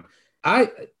 10-1. I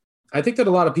think that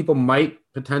a lot of people might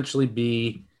potentially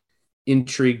be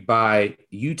intrigued by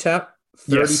UTEP.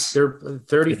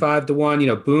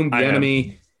 35-1. Boom, the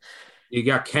enemy. You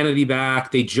got Kennedy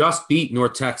back. They just beat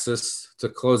North Texas to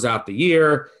close out the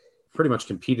year. Pretty much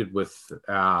competed with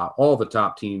all the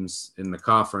top teams in the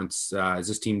conference. Is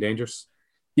this team dangerous?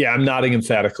 Yeah, I'm nodding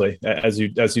emphatically as you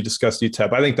discussed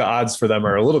UTEP. I think the odds for them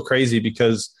are a little crazy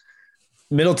because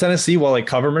Middle Tennessee, while a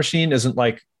cover machine, isn't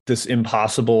like this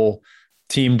impossible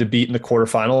team to beat in the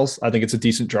quarterfinals. I think it's a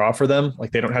decent draw for them.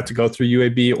 They don't have to go through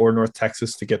UAB or North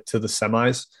Texas to get to the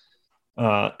semis.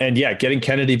 And yeah, getting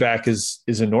Kennedy back is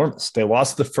enormous. They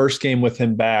lost the first game with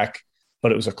him back,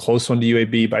 but it was a close one to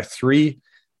UAB by 3.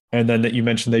 And then that you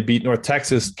mentioned they beat North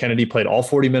Texas. Kennedy played all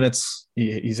 40 minutes.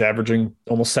 He's averaging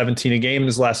almost 17 a game in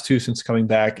his last 2 since coming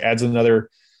back. Adds another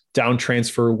down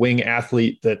transfer wing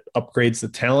athlete that upgrades the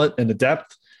talent and the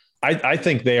depth. I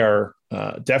think they are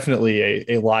definitely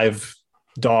a live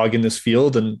dog in this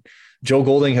field. And Joe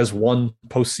Golding has won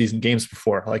postseason games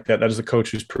before. That is a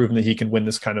coach who's proven that he can win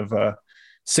this kind of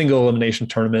single elimination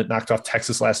tournament. Knocked off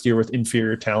Texas last year with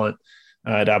inferior talent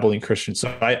at Abilene Christian. So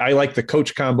I like the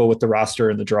coach combo with the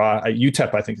roster and the draw.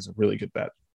 UTEP, I think, is a really good bet.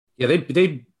 Yeah,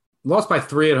 they lost by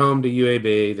 3 at home to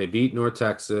UAB. They beat North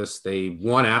Texas. They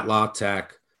won at La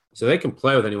Tech. So they can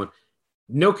play with anyone.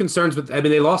 No concerns with,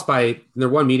 they lost by, their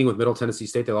one meeting with Middle Tennessee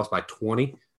State, they lost by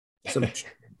 20. Some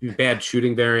bad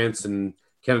shooting variance, and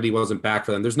Kennedy wasn't back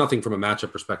for them. There's nothing from a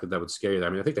matchup perspective that would scare you.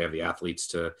 I think they have the athletes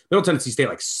to, Middle Tennessee State,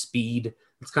 speed.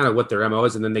 It's kind of what their MO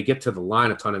is. And then they get to the line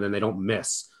a ton, and then they don't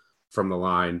miss from the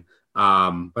line.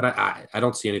 But I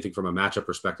don't see anything from a matchup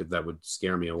perspective that would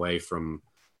scare me away from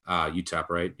UTEP,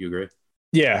 right? You agree?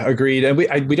 Yeah, agreed. And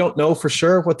we don't know for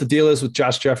sure what the deal is with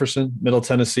Josh Jefferson, Middle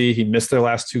Tennessee. He missed their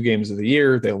last 2 games of the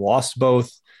year. They lost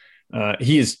both.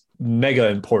 He is mega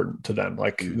important to them.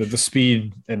 Like the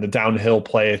speed and the downhill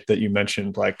play that you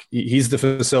mentioned, like he's the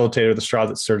facilitator, the straw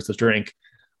that stirs the drink.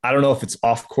 I don't know if it's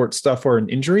off-court stuff or an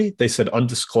injury. They said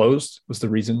undisclosed was the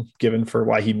reason given for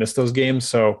why he missed those games.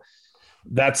 So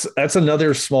that's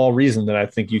another small reason that I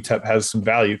think UTEP has some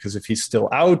value, because if he's still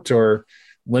out or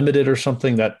limited or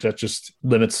something, that just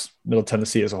limits Middle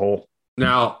Tennessee as a whole.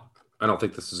 Now, I don't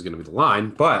think this is going to be the line,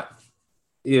 but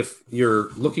if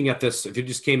you're looking at this, if you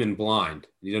just came in blind,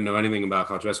 you didn't know anything about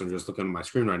college basketball, you're just looking at my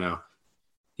screen right now,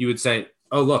 you would say,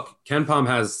 oh, look, KenPom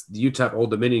has the UTEP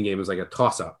Old Dominion game is like a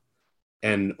toss-up,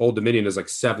 and Old Dominion is like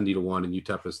 70-1 and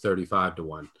UTEP is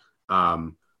 35-1.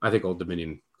 I think Old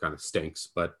Dominion kind of stinks,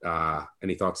 but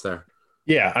any thoughts there?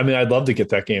 Yeah, I mean, I'd love to get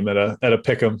that game at a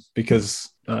pick'em,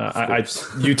 because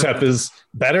UTEP is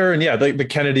better, and the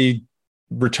Kennedy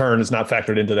return is not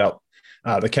factored into that.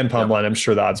 The KenPom line, I'm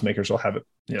sure the odds makers will have it,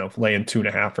 laying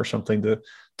 2.5 or something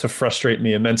to frustrate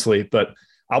me immensely. But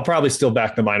I'll probably still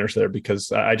back the Miners there,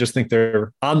 because I just think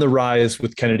they're on the rise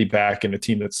with Kennedy back and a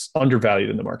team that's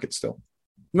undervalued in the market still.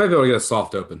 You might be able to get a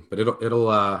soft open, but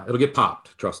it'll get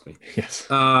popped. Trust me. Yes.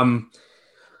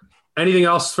 Anything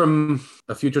else from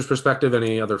a futures perspective?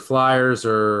 Any other flyers,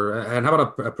 and how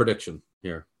about a prediction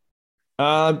here?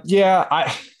 I'll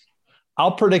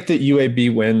predict that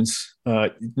UAB wins.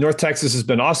 North Texas has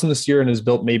been awesome this year and has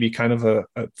built maybe kind of a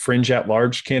fringe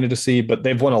at-large candidacy, but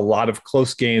they've won a lot of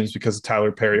close games because of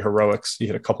Tyler Perry heroics. He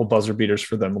hit a couple buzzer beaters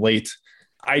for them late.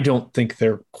 I don't think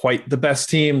they're quite the best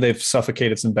team. They've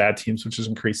suffocated some bad teams, which has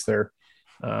increased their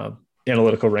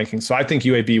analytical rankings. So I think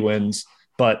UAB wins,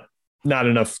 but not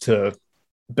enough to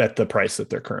bet the price that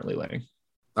they're currently laying.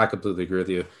 I completely agree with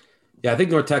you. Yeah, I think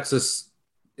North Texas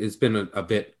has been a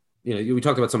bit, we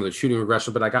talked about some of the shooting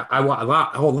regression, but I want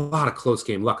a lot of close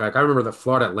game luck. Like I remember the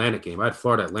Florida Atlantic game. I had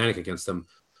Florida Atlantic against them.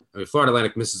 I mean, Florida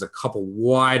Atlantic misses a couple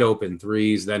wide open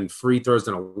threes, then free throws,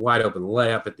 then a wide open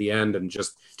layup at the end, and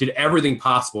just did everything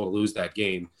possible to lose that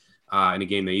game in a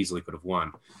game they easily could have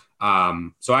won.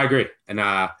 So I agree. And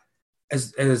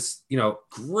as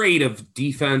great of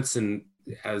defense and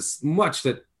as much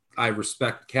that I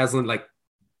respect Caslin, like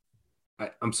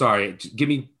I'm sorry, give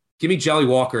me Jelly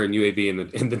Walker and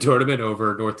UAB in the tournament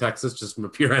over North Texas, just from a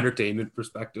pure entertainment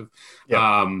perspective.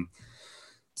 Yeah.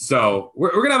 So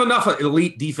we're gonna have enough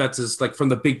elite defenses like from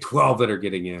the Big 12 that are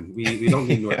getting in. We don't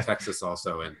need North Texas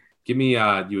also in. Give me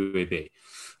UAB.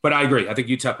 But I agree. I think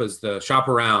UTEP is the shop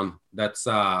around. That's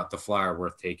the flyer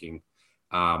worth taking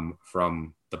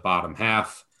from the bottom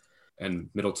half. And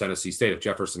Middle Tennessee State, if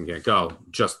Jefferson can't go,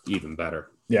 just even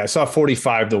better. Yeah, I saw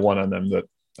 45-1 on them that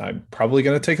I'm probably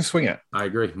going to take a swing at. I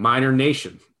agree. Miner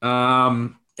Nation.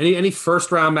 Any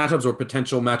first round matchups or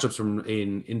potential matchups from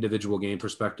an individual game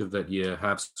perspective that you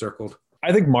have circled?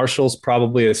 I think Marshall's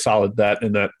probably a solid bet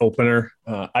in that opener.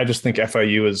 I just think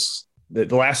FIU is the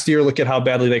last year. Look at how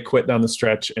badly they quit down the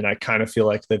stretch, and I kind of feel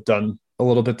like they've done a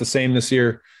little bit the same this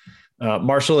year.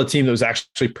 Marshall, a team that was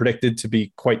actually predicted to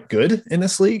be quite good in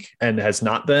this league and has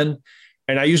not been.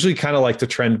 And I usually kind of like to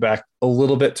trend back a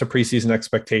little bit to preseason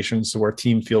expectations, where a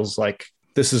team feels like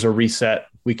this is a reset.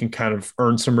 We can kind of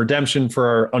earn some redemption for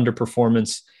our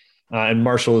underperformance. And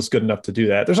Marshall is good enough to do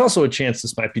that. There's also a chance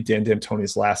this might be Dan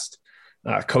D'Antoni's last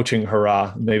coaching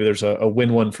hurrah. Maybe there's a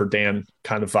win one for Dan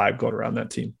kind of vibe going around that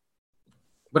team.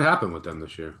 What happened with them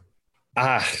this year?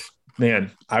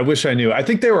 Man, I wish I knew. I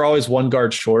think they were always one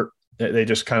guard short. They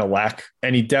just kind of lack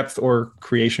any depth or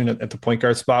creation at the point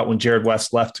guard spot. When Jared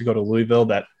West left to go to Louisville,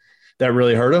 that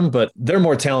really hurt them, but they're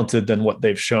more talented than what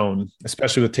they've shown,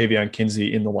 especially with Tavion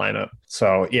Kinsey in the lineup.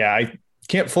 So yeah, I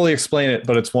can't fully explain it,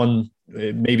 but it's one,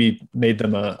 it maybe made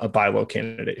them a buy low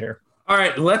candidate here. All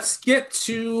right, let's get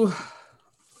to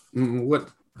what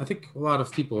I think a lot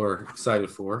of people are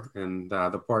excited for, and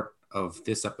the part of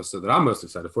this episode that I'm most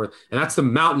excited for, and that's the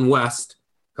Mountain West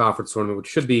Conference Tournament, which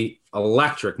should be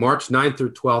electric. March 9th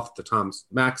through 12th at the Thomas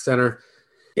Mack Center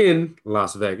in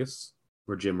Las Vegas,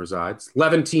 where Jim resides.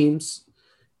 11 teams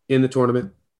in the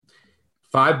tournament.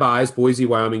 5 buys: Boise,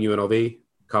 Wyoming, UNLV,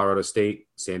 Colorado State,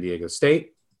 San Diego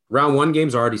State. Round 1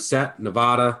 games are already set.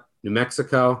 Nevada, New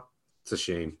Mexico. It's a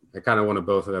shame. I kind of wanted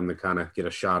both of them to kind of get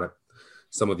a shot at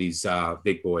some of these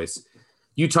big boys.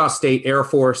 Utah State, Air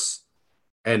Force,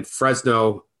 and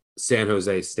Fresno, San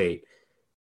Jose State.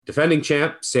 Defending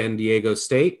champ, San Diego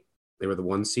State. They were the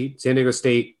 1 seed. San Diego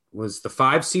State was the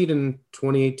 5 seed in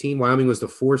 2018. Wyoming was the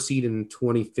 4 seed in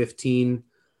 2015.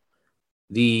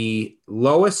 The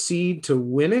lowest seed to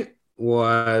win it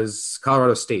was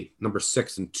Colorado State, number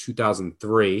 6 in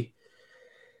 2003.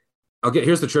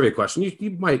 Here's the trivia question.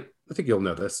 I think you'll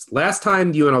know this. Last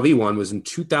time UNLV won was in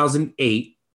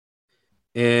 2008.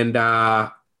 And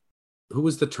who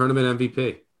was the tournament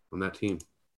MVP on that team?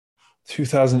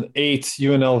 2008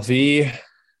 UNLV.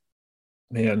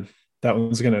 Man, that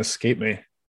one's going to escape me.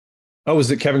 Oh,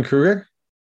 was it Kevin Kruger?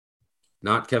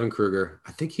 Not Kevin Kruger.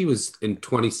 I think he was in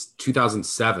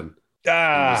 2007.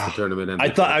 Was the tournament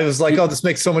MVP. I was like, oh, this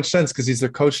makes so much sense because he's their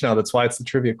coach now. That's why it's the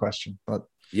trivia question. But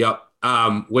yep.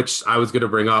 Which I was going to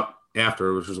bring up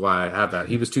after, which is why I had that.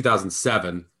 He was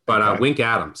 2007, but okay. Wink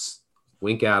Adams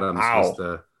was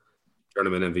the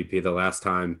tournament MVP the last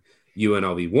time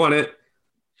UNLV won it.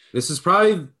 This is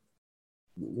probably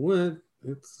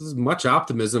it's as much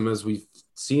optimism as we've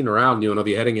seen around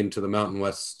UNLV heading into the Mountain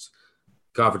West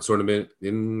Conference tournament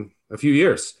in a few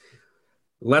years.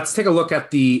 Let's take a look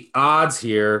at the odds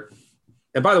here.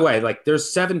 And by the way, like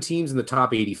there's 7 teams in the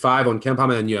top 85 on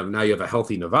KenPom, and you have a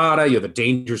healthy Nevada, you have a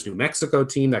dangerous New Mexico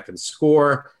team that can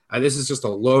score. This is just a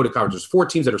load of coverage. There's 4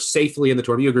 teams that are safely in the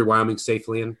tournament. You agree Wyoming's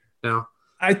safely in now?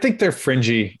 I think they're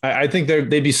fringy. I think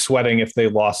they'd be sweating if they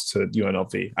lost to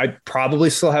UNLV. I'd probably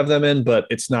still have them in, but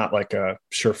it's not like a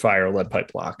surefire lead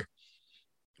pipe lock.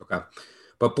 Okay.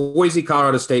 But Boise,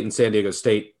 Colorado State, and San Diego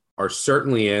State are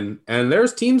certainly in. And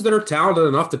there's teams that are talented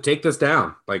enough to take this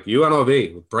down, like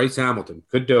UNLV with Bryce Hamilton.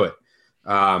 Could do it.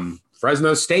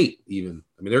 Fresno State, even.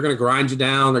 I mean, they're going to grind you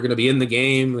down. They're going to be in the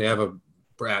game. They have a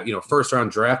first-round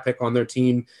draft pick on their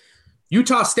team.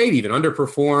 Utah State even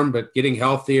underperformed, but getting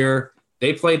healthier.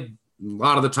 They played a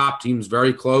lot of the top teams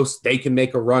very close. They can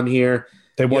make a run here.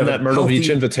 They won that Myrtle Beach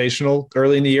Invitational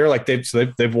early in the year. Like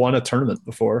they've won a tournament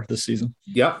before this season.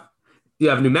 Yep. You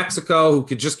have New Mexico, who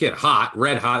could just get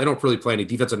red hot. They don't really play any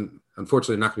defense, and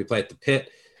unfortunately not going to be playing at the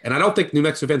pit. And I don't think New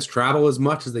Mexico fans travel as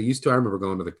much as they used to. I remember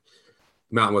going to the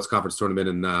Mountain West Conference tournament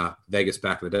in Vegas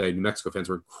back in the day. New Mexico fans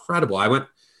were incredible. I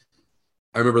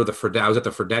remember I was at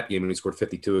the Fredette game, and we scored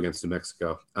 52 against New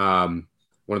Mexico. One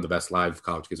of the best live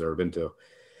college games I've ever been to.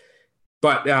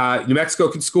 But New Mexico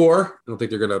can score. I don't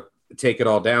think they're going to take it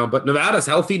all down. But Nevada's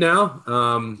healthy now.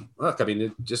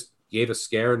 It just gave a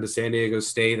scare into San Diego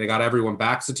State. They got everyone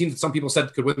back. It's a team that some people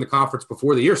said could win the conference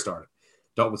before the year started.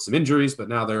 Dealt with some injuries, but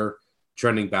now they're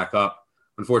trending back up.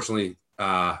 Unfortunately, we're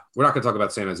not going to talk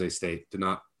about San Jose State. Did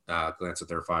not glance at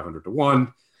their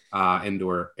 500-1.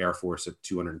 Indoor Air Force at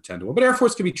 210-1. But Air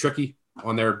Force can be tricky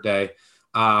on their day.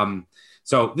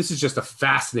 So this is just a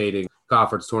fascinating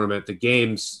conference tournament. The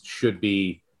games should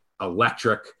be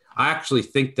electric. I actually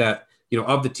think that,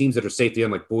 of the teams that are safely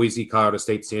in, like Boise, Colorado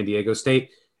State, San Diego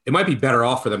State, it might be better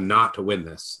off for them not to win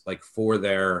this.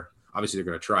 Obviously they're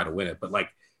going to try to win it, but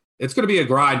it's going to be a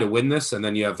grind to win this. And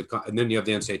then you have the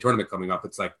NCAA tournament coming up.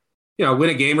 It's win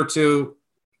a game or two,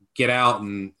 get out,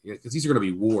 and because these are going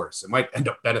to be wars. It might end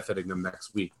up benefiting them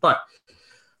next week, but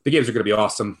the games are going to be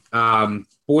awesome.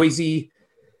 Boise,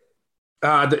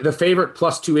 the favorite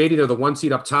plus 280, they're the 1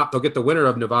 seed up top. They'll get the winner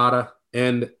of Nevada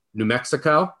and New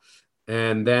Mexico.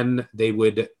 And then they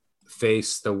would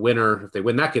face the winner. If they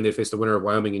win that game, they face the winner of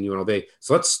Wyoming and UNLV.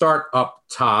 So let's start up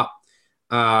top.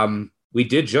 We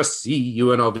did just see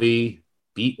UNLV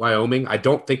beat Wyoming. I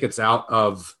don't think it's out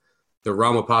of the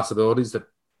realm of possibilities that,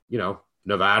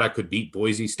 Nevada could beat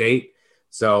Boise State.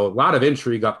 So a lot of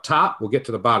intrigue up top. We'll get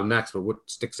to the bottom next, but what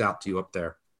sticks out to you up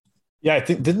there? Yeah, I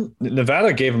think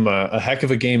Nevada gave him a heck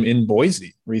of a game in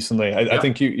Boise recently. I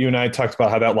think you and I talked about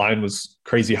how that line was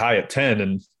crazy high at 10,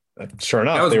 and sure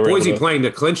enough, that was Boise playing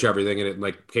to clinch everything, and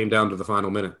it came down to the final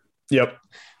minute. Yep.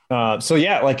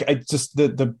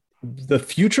 The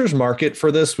futures market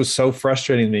for this was so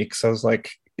frustrating to me because I was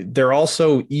like, they're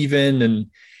also even,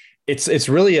 and it's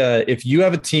really if you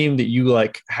have a team that you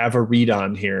have a read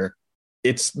on here,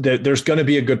 there's going to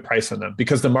be a good price on them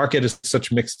because the market is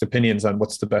such mixed opinions on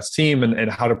what's the best team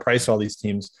and how to price all these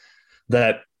teams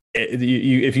that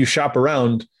if you shop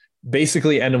around,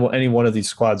 basically any one of these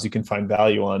squads you can find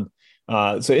value on.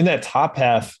 So in that top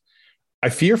half, I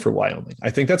fear for Wyoming. I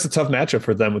think that's a tough matchup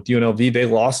for them with UNLV. They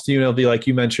lost to UNLV, like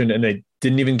you mentioned, and they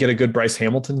didn't even get a good Bryce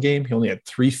Hamilton game. He only had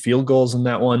 3 field goals in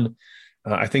that one.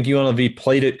 I think UNLV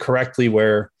played it correctly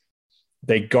where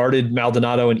they guarded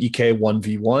Maldonado and Ike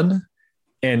 1v1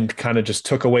 and kind of just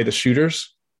took away the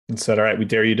shooters and said, all right, we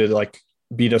dare you to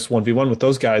beat us 1v1 with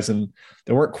those guys. And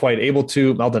they weren't quite able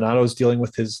to. Maldonado is dealing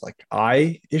with his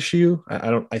eye issue.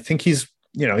 I think he's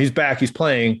back. He's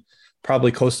playing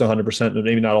probably close to 100%, but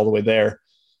maybe not all the way there.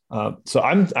 So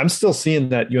I'm still seeing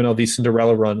that UNLV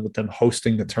Cinderella run with them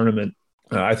hosting the tournament.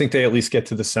 I think they at least get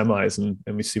to the semis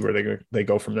and we see where they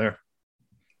go from there.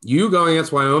 You going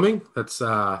against Wyoming? That's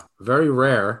very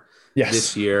rare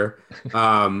this year.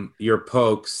 Your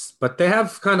Pokes, but they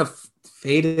have kind of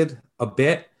faded a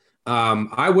bit.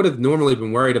 I would have normally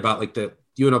been worried about like the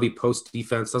UNLV post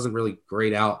defense doesn't really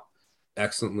grade out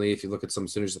excellently if you look at some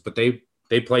synergies, but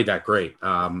they played that great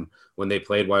when they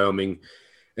played Wyoming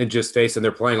and just faced, and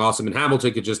they're playing awesome. And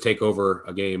Hamilton could just take over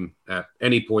a game at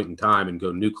any point in time and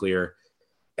go nuclear.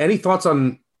 Any thoughts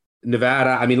on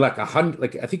Nevada? I mean, like 100,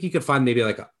 like I think you could find maybe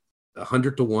like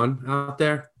 100-1 out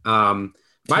there.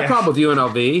 My problem with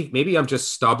UNLV, maybe I'm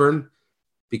just stubborn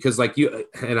because like you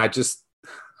and I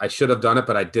should have done it,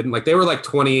 but I didn't. Like they were like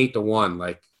 28-1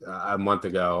 like a month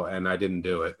ago, and I didn't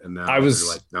do it. And now I was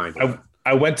like 9-1.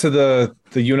 I went to the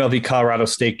UNLV Colorado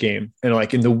State game, and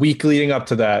like in the week leading up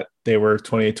to that, they were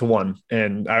 28-1.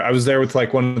 And I was there with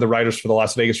like one of the writers for the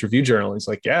Las Vegas Review-Journal. He's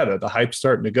like, yeah, the hype's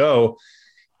starting to go.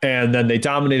 And then they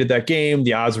dominated that game.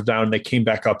 The odds were down, and they came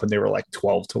back up, and they were like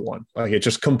 12-1. Like it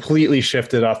just completely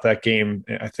shifted off that game.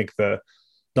 I think the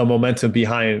momentum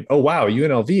behind, oh wow,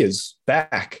 UNLV is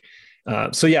back.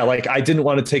 So yeah, like I didn't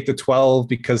want to take the 12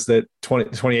 because the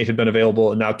 28 had been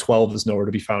available, and now 12 is nowhere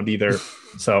to be found either.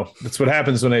 So that's what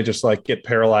happens when they just like get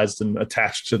paralyzed and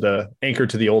attached to the anchor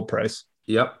to the old price.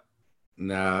 Yep.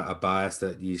 A bias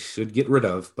that you should get rid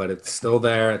of, but it's still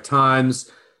there at times.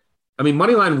 I mean,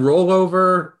 moneyline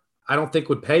rollover, I don't think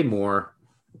would pay more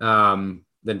than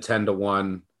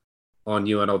 10-1 on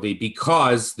UNLV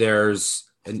because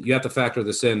and you have to factor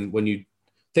this in when you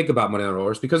think about moneyline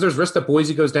rollers, because there's risk that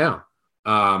Boise goes down.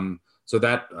 So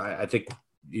that I think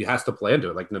you has to play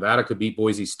into it. Like Nevada could beat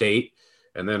Boise State,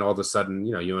 and then all of a sudden,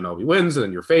 UNLV wins, and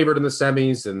then you're favored in the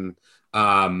semis. And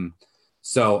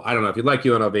so I don't know, if you like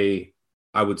UNLV,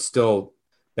 I would still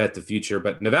bet the future,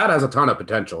 but Nevada has a ton of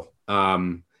potential.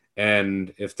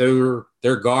 And if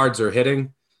their guards are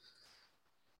hitting,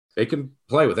 they can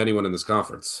play with anyone in this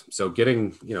conference. So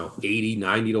getting, 80,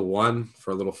 90-1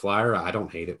 for a little flyer, I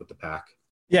don't hate it with the pack.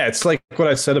 Yeah, it's like what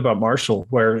I said about Marshall,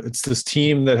 where it's this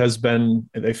team that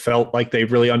they felt like they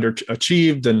really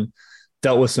underachieved and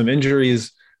dealt with some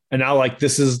injuries. And now like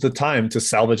this is the time to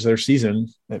salvage their season,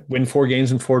 win 4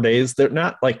 games in 4 days. They're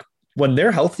not like, when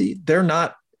they're healthy, they're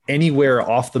not anywhere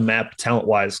off the map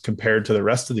talent-wise compared to the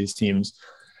rest of these teams.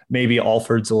 Maybe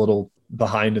Alford's a little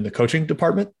behind in the coaching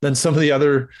department than some of the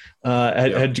other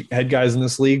head guys in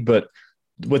this league. But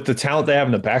with the talent they have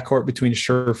in the backcourt between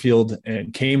Sherfield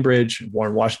and Cambridge,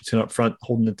 Warren Washington up front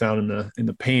holding it down in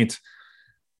the paint,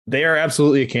 they are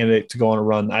absolutely a candidate to go on a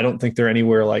run. I don't think they're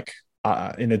anywhere like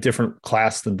in a different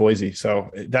class than Boise.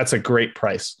 So that's a great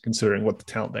price considering what the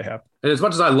talent they have. And as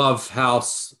much as I love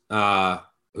House,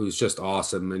 who's just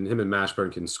awesome, and him and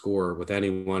Mashburn can score with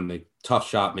anyone, they tough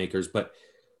shot makers, but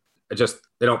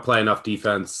they don't play enough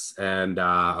defense and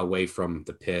away from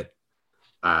the pit.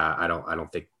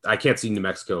 I can't see New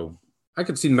Mexico. I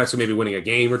could see New Mexico maybe winning a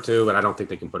game or two, but I don't think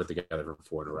they can put it together for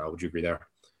 4 in a row. Would you agree there?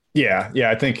 Yeah.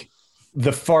 I think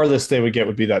the farthest they would get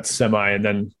would be that semi, and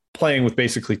then playing with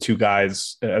basically 2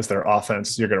 guys as their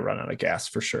offense, you're going to run out of gas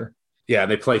for sure. Yeah,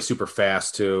 they play super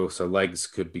fast too, so legs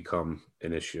could become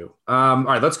an issue. All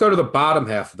right, let's go to the bottom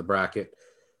half of the bracket.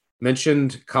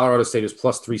 Mentioned Colorado State is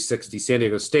plus 360. San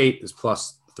Diego State is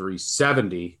plus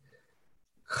 370.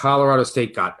 Colorado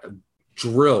State got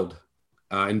drilled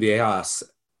in Viejas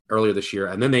earlier this year,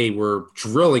 and then they were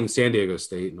drilling San Diego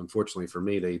State, and unfortunately for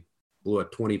me, they blew a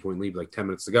 20-point lead like 10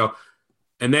 minutes ago,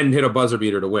 and then hit a buzzer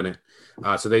beater to win it.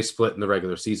 So they split in the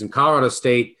regular season. Colorado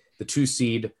State, the 2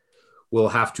 seed, will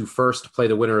have to first play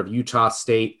the winner of Utah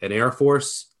State and Air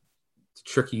Force. It's a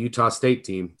tricky Utah State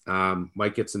team.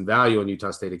 Might get some value on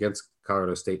Utah State against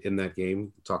Colorado State in that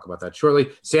game. We'll talk about that shortly.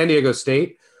 San Diego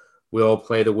State will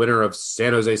play the winner of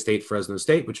San Jose State, Fresno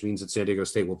State, which means that San Diego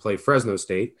State will play Fresno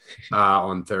State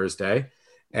on Thursday.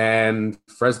 And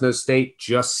Fresno State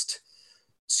just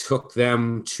took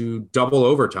them to double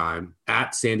overtime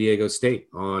at San Diego State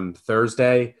on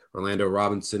Thursday. Orlando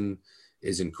Robinson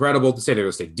is incredible. The San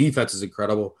Diego State defense is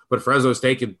incredible, but Fresno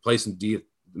State can play some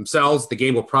themselves. The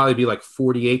game will probably be like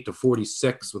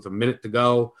 48-46 with a minute to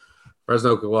go.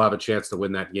 Fresno will have a chance to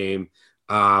win that game.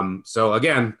 So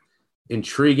again,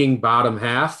 intriguing bottom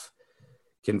half.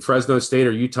 Can Fresno State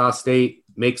or Utah State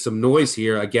make some noise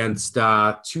here against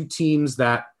 2 teams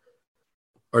that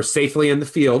are safely in the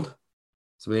field?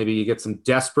 So maybe you get a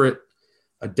desperate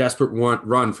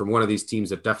run from one of these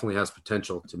teams that definitely has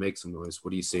potential to make some noise.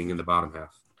 What are you seeing in the bottom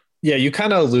half? Yeah, you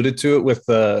kind of alluded to it with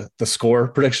the score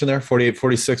prediction there,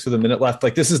 48-46 with a minute left.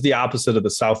 Like this is the opposite of the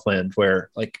Southland,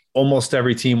 where like almost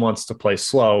every team wants to play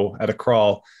slow at a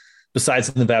crawl,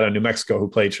 besides Nevada and New Mexico, who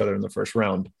play each other in the first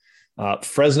round.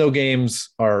 Fresno games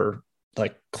are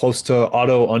like close to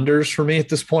auto unders for me at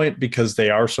this point because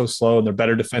they are so slow and they're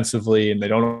better defensively and they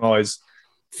don't always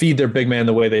feed their big man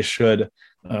the way they should.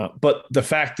 But the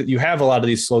fact that you have a lot of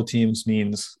these slow teams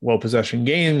means low possession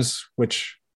games,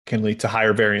 which can lead to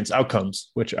higher variance outcomes,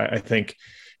 which I think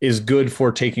is good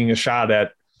for taking a shot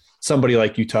at somebody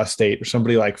like Utah State or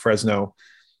somebody like Fresno,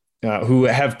 who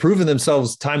have proven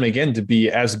themselves time and again to be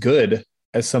as good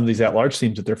as some of these at-large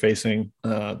teams that they're facing.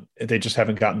 They just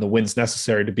haven't gotten the wins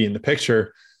necessary to be in the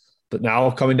picture. But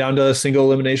now coming down to a single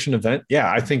elimination event,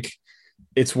 I think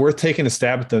it's worth taking a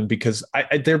stab at them because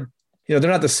they're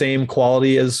not the same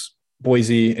quality as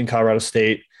Boise and Colorado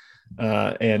State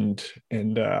and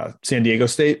San Diego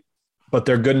State, but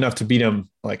they're good enough to beat them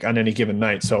like on any given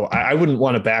night. So I wouldn't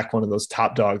want to back one of those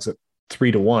top dogs at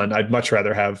 3-1. I'd much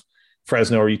rather have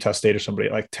Fresno or Utah State or somebody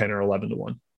at like 10 or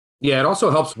 11-1. Yeah, it also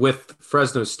helps with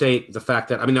Fresno State, the fact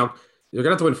that, now they're going to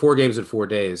have to win 4 games in 4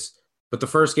 days, but the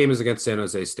first game is against San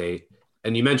Jose State.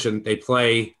 And you mentioned they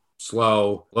play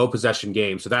slow, low possession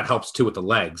games. So that helps too with the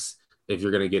legs if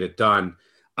you're going to get it done.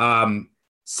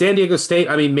 San Diego State,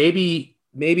 maybe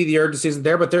the urgency isn't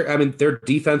there, but their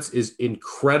defense is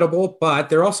incredible, but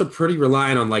they're also pretty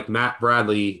reliant on like Matt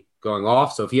Bradley going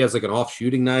off. So if he has like an off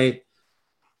shooting night,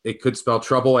 it could spell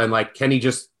trouble. And like, and he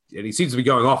seems to be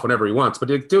going off whenever he wants, but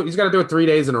he's got to do it 3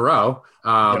 days in a row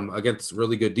against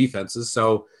really good defenses.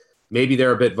 So maybe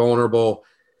they're a bit vulnerable.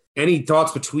 Any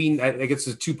thoughts between, I guess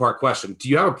it's a 2-part question. Do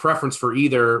you have a preference for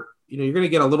either, you're going to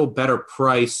get a little better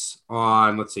price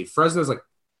on, let's say Fresno's like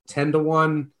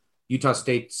 10-1, Utah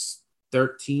State's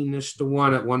 13-ish to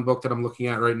 1 at one book that I'm looking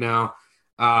at right now.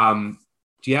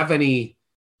 Do you have any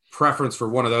preference for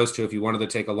one of those two if you wanted to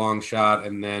take a long shot?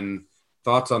 And then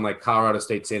thoughts on like Colorado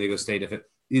State, San Diego State, if it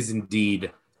is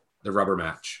indeed the rubber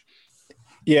match?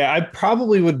 Yeah, I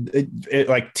probably would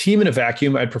like team in a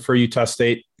vacuum. I'd prefer Utah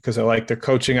State because I like their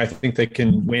coaching. I think they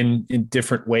can win in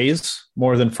different ways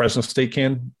more than Fresno State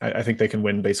can. I think they can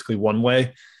win basically one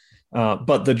way.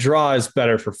 But the draw is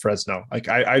better for Fresno. Like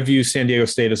I view San Diego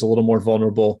State as a little more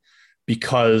vulnerable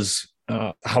because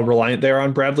how reliant they are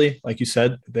on Bradley. Like you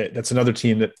said, that's another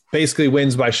team that basically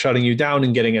wins by shutting you down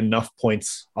and getting enough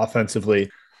points offensively.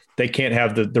 They can't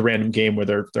have the random game where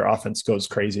their offense goes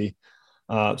crazy.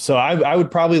 So I would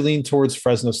probably lean towards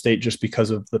Fresno State just because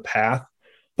of the path.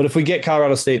 But if we get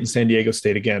Colorado State and San Diego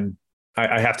State again,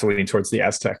 I have to lean towards the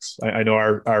Aztecs. I know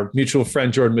our mutual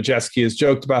friend Jordan Majeski has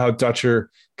joked about how Dutcher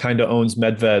kind of owns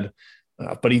Medved,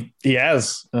 but he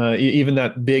has. Even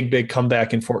that big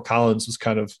comeback in Fort Collins was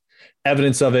kind of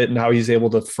evidence of it and how he's able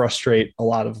to frustrate a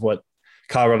lot of what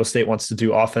Colorado State wants to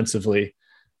do offensively.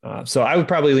 So I would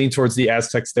probably lean towards the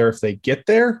Aztecs there if they get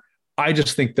there. I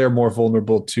just think they're more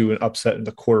vulnerable to an upset in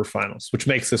the quarterfinals, which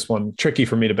makes this one tricky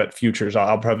for me to bet futures.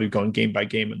 I'll probably be going game by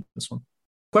game in this one.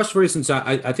 Question for you, since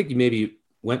I think you maybe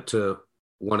went to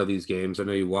one of these games. I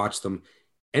know you watched them.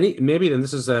 Maybe then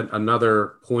this is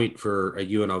another point for a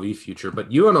UNLV future, but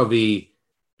UNLV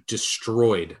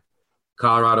destroyed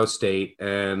Colorado State,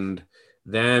 and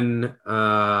then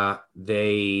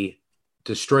they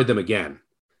destroyed them again.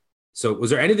 So was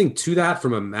there anything to that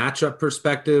from a matchup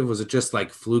perspective? Was it just like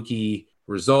fluky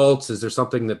results? Is there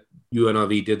something that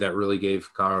UNLV did that really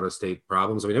gave Colorado State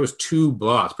problems? It was 2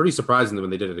 blowouts. Pretty surprising when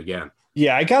they did it again.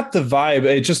 Yeah, I got the vibe.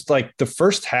 It just like the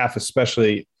first half,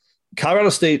 especially Colorado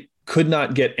State could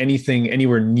not get anything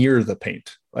anywhere near the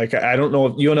paint. Like, I don't know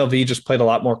if UNLV just played a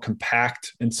lot more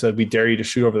compact and said, we dare you to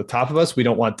shoot over the top of us. We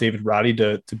don't want David Roddy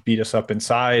to beat us up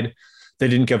inside. They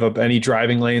didn't give up any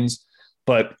driving lanes.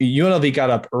 But UNLV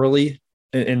got up early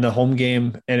in the home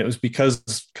game, and it was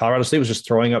because Colorado State was just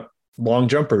throwing up long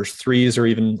jumpers, 3s or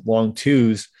even long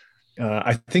 2s.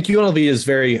 I think UNLV is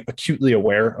very acutely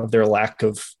aware of their lack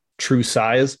of true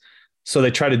size, so they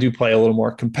try to play a little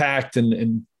more compact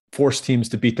and force teams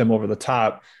to beat them over the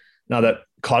top. Now that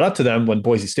caught up to them when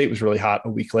Boise State was really hot a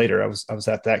week later. I was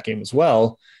at that game as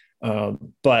well,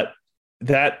 but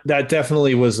that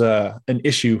definitely was an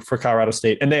issue for Colorado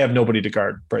State, and they have nobody to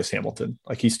guard Bryce Hamilton.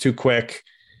 Like, he's too quick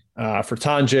for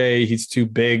Tanjay. He's too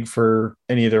big for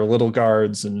any of their little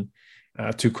guards, and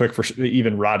too quick for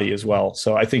even Roddy as well.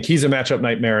 So I think he's a matchup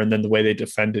nightmare. And then the way they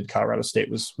defended Colorado State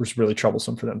was really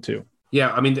troublesome for them too.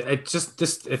 Yeah. It's just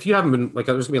this, if you haven't been, like,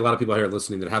 there's gonna be a lot of people here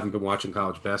listening that haven't been watching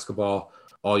college basketball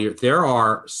all year. There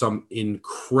are some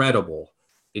incredible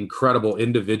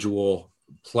individual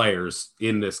players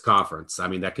in this conference.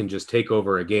 That can just take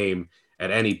over a game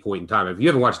at any point in time. If you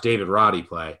haven't watched David Roddy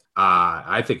play,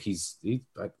 I think is he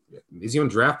on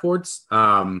draft boards?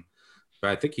 But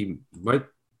I think he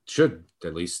should,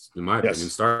 at least in my opinion,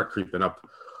 start creeping up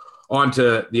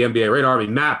onto the NBA radar.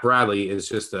 Matt Bradley is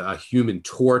just a human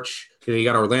torch. You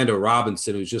got Orlando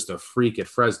Robinson, who's just a freak at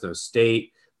Fresno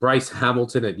State. Bryce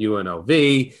Hamilton at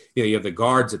UNLV. You have the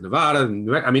guards at Nevada. And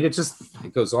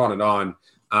it goes on and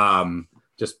on.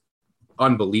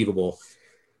 unbelievable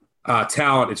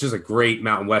talent. It's just a great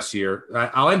Mountain West year.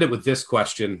 I'll end it with this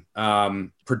question.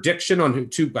 Prediction on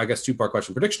two-part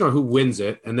question. Prediction on who wins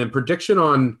it, and then prediction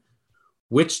on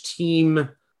which team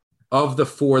of the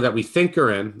four that we think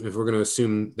are in, if we're going to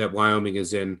assume that Wyoming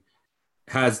is in,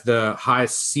 has the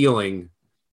highest ceiling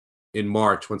in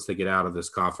March once they get out of this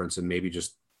conference, and maybe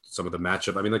just some of the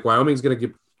matchup. I mean, like Wyoming's going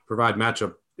to provide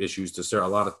matchup issues to a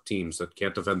lot of teams that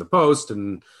can't defend the post,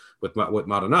 and with what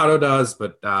Maldonado does.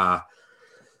 But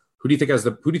who do you think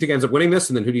ends up winning this,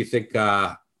 and then who do you think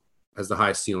has the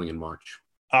highest ceiling in March?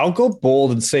 I'll go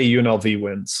bold and say UNLV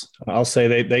wins. I'll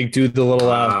say they do the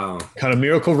little kind of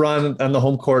miracle run on the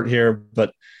home court here,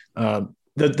 but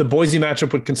the Boise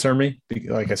matchup would concern me.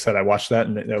 Like I said, I watched that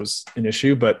and that was an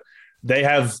issue, but they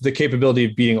have the capability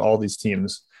of beating all these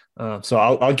teams. So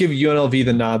I'll give UNLV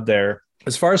the nod there.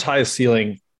 As far as highest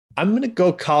ceiling, I'm going to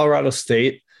go Colorado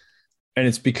State. And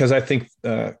it's because I think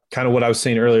kind of what I was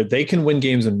saying earlier, they can win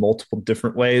games in multiple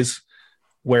different ways.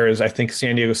 Whereas I think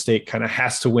San Diego State kind of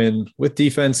has to win with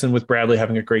defense, and with Bradley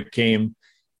having a great game,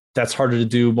 that's harder to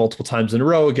do multiple times in a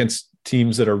row against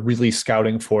teams that are really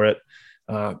scouting for it.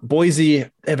 Boise,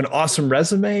 they have an awesome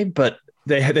resume, but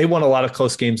they won a lot of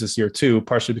close games this year too,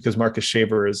 partially because Marcus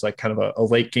Shaver is like kind of a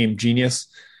late game genius,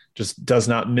 just does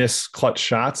not miss clutch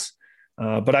shots.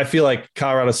 But I feel like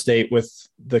Colorado State, with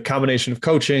the combination of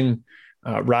coaching,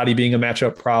 Roddy being a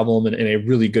matchup problem, and a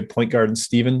really good point guard in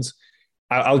Stevens,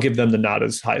 I'll give them the nod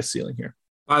as highest ceiling here.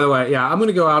 By the way, yeah, I'm going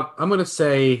to go out on a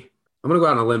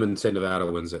limb and say Nevada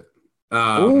wins it.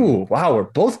 Ooh, wow, we're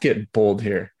both getting bold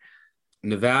here.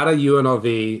 Nevada,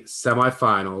 UNLV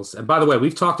semifinals. And by the way,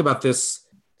 we've talked about this.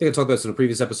 I think I talked about this in a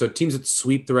previous episode. Teams that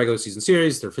sweep the regular season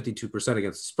series, they're 52%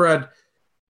 against the spread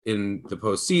in the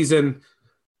postseason,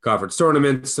 conference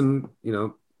tournaments, and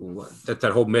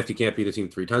that whole myth you can't beat a team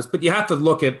 3 times. But you have to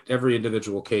look at every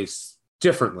individual case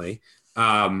differently.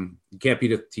 You can't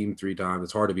beat a team 3 times.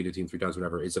 It's hard to beat a team 3 times,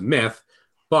 whatever. It's a myth.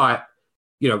 But,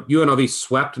 UNLV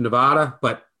swept Nevada,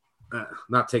 but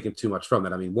not taking too much from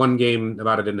it. I mean, one game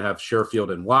Nevada didn't have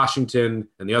Sherfield in Washington,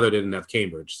 and the other didn't have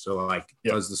Cambridge. So,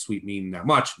 does the sweep mean that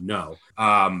much? No.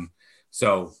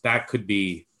 So that could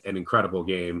be an incredible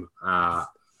game. I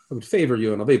would favor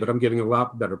UNLV, but I'm getting a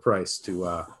lot better price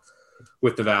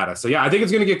with Nevada. So, yeah, I think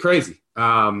it's going to get crazy.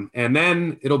 And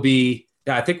then it'll be –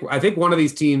 yeah, I think one of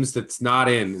these teams that's not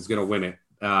in is going to win it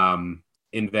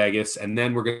in Vegas, and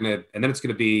then it's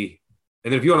going to be,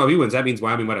 and then if UNLV wins, that means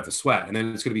Wyoming might have to sweat, and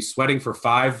then it's going to be sweating for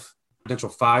potential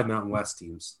 5 Mountain West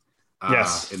teams.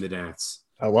 In the dance.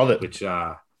 I love it, which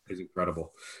is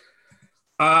incredible.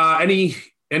 Any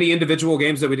individual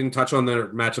games that we didn't touch on, the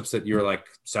matchups that you're like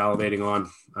salivating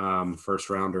on,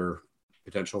 first round or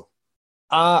potential?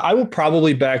 I will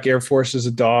probably back Air Force as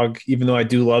a dog, even though I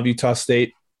do love Utah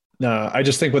State. I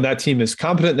just think when that team is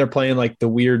competent, they're playing like the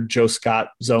weird Joe Scott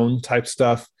zone type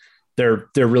stuff. They're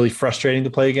really frustrating to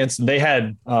play against. And they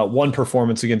had one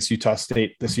performance against Utah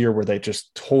State this year where they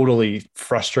just totally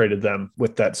frustrated them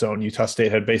with that zone. Utah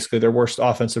State had basically their worst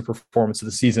offensive performance of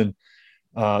the season.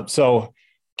 So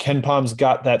Ken Palm's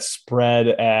got that spread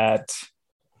at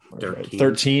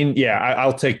 13. Yeah,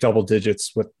 I'll take double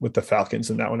digits with the Falcons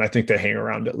in that one. I think they hang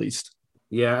around at least.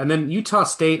 Yeah, and then Utah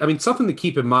State, I mean, something to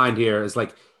keep in mind here is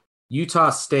like Utah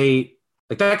State,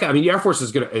 like that guy, I mean, Air Force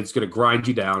is gonna grind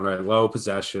you down, right? Low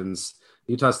possessions.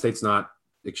 Utah State's not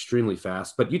extremely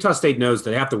fast, but Utah State knows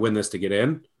they have to win this to get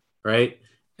in, right?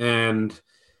 And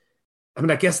I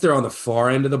mean, I guess they're on the far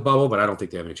end of the bubble, but I don't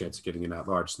think they have any chance of getting in that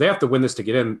large. So they have to win this to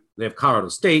get in. They have Colorado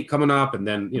State coming up, and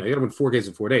then you got to win 4 games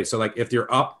in 4 days. So like, if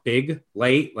you're up big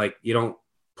late, like you don't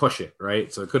push it,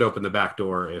 right? So it could open the back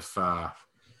door if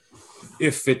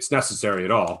it's necessary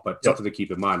at all. But something to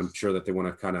keep in mind. I'm sure that they want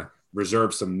to kind of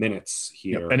reserve some minutes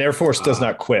here. And Air Force does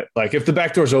not quit. Like if the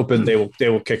back door's open, they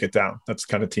will kick it down. That's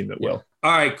the kind of team that will.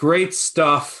 All right, great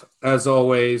stuff as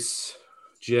always,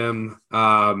 Jim.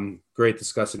 Great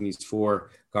discussing these 4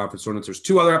 conference tournaments. There's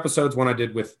 2 other episodes. One I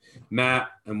did with Matt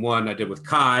and one I did with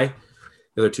Kai,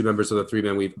 the other 2 members of the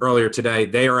 3-Man Weave earlier today.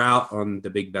 They are out on the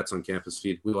Big Bets on Campus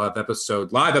feed. We will have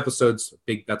live episodes,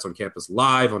 Big Bets on Campus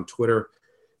live on Twitter.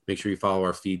 Make sure you follow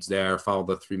our feeds there. Follow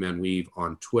the 3-Man Weave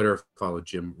on Twitter. Follow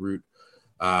Jim Root.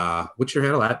 What's your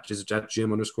handle at? Is that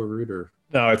Jim_Root or?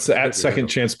 No, it's at Second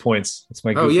Chance Points. That's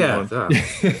my one.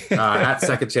 At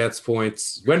Second Chance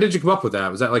Points. When did you come up with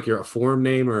that? Was that like a forum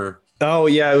name or? Oh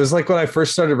yeah, it was like when I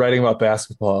first started writing about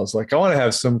basketball. I was like, I want to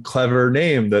have some clever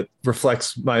name that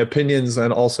reflects my opinions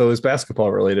and also is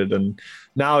basketball related. And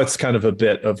now it's kind of a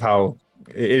bit of how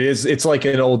it is. It's like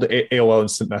an old AOL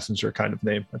Instant Messenger kind of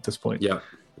name at this point. Yeah.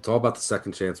 It's all about the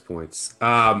second chance points.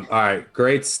 All right.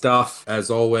 Great stuff. As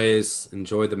always,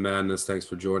 enjoy the madness. Thanks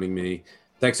for joining me.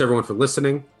 Thanks, everyone, for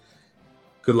listening.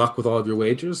 Good luck with all of your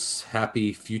wagers.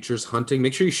 Happy futures hunting.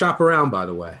 Make sure you shop around, by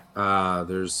the way.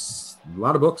 There's a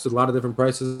lot of books with a lot of different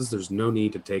prices. There's no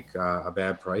need to take a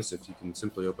bad price if you can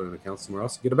simply open an account somewhere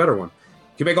else and get a better one.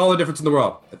 You can make all the difference in the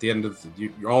world at the end of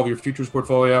all of your futures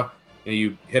portfolio. And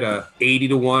you hit a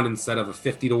 80-1 instead of a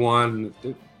 50-1.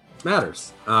 It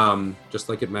matters. Just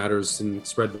like it matters in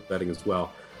spread betting as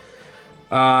well.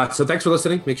 So thanks for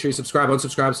listening. Make sure you subscribe,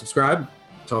 unsubscribe, subscribe.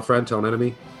 Tell a friend, tell an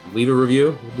enemy. Leave a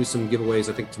review. We'll do some giveaways,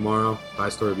 I think, tomorrow.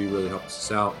 5-star review really helps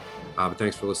us out. But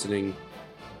thanks for listening.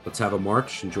 Let's have a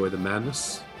March. Enjoy the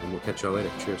madness. And we'll catch y'all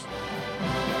later. Cheers.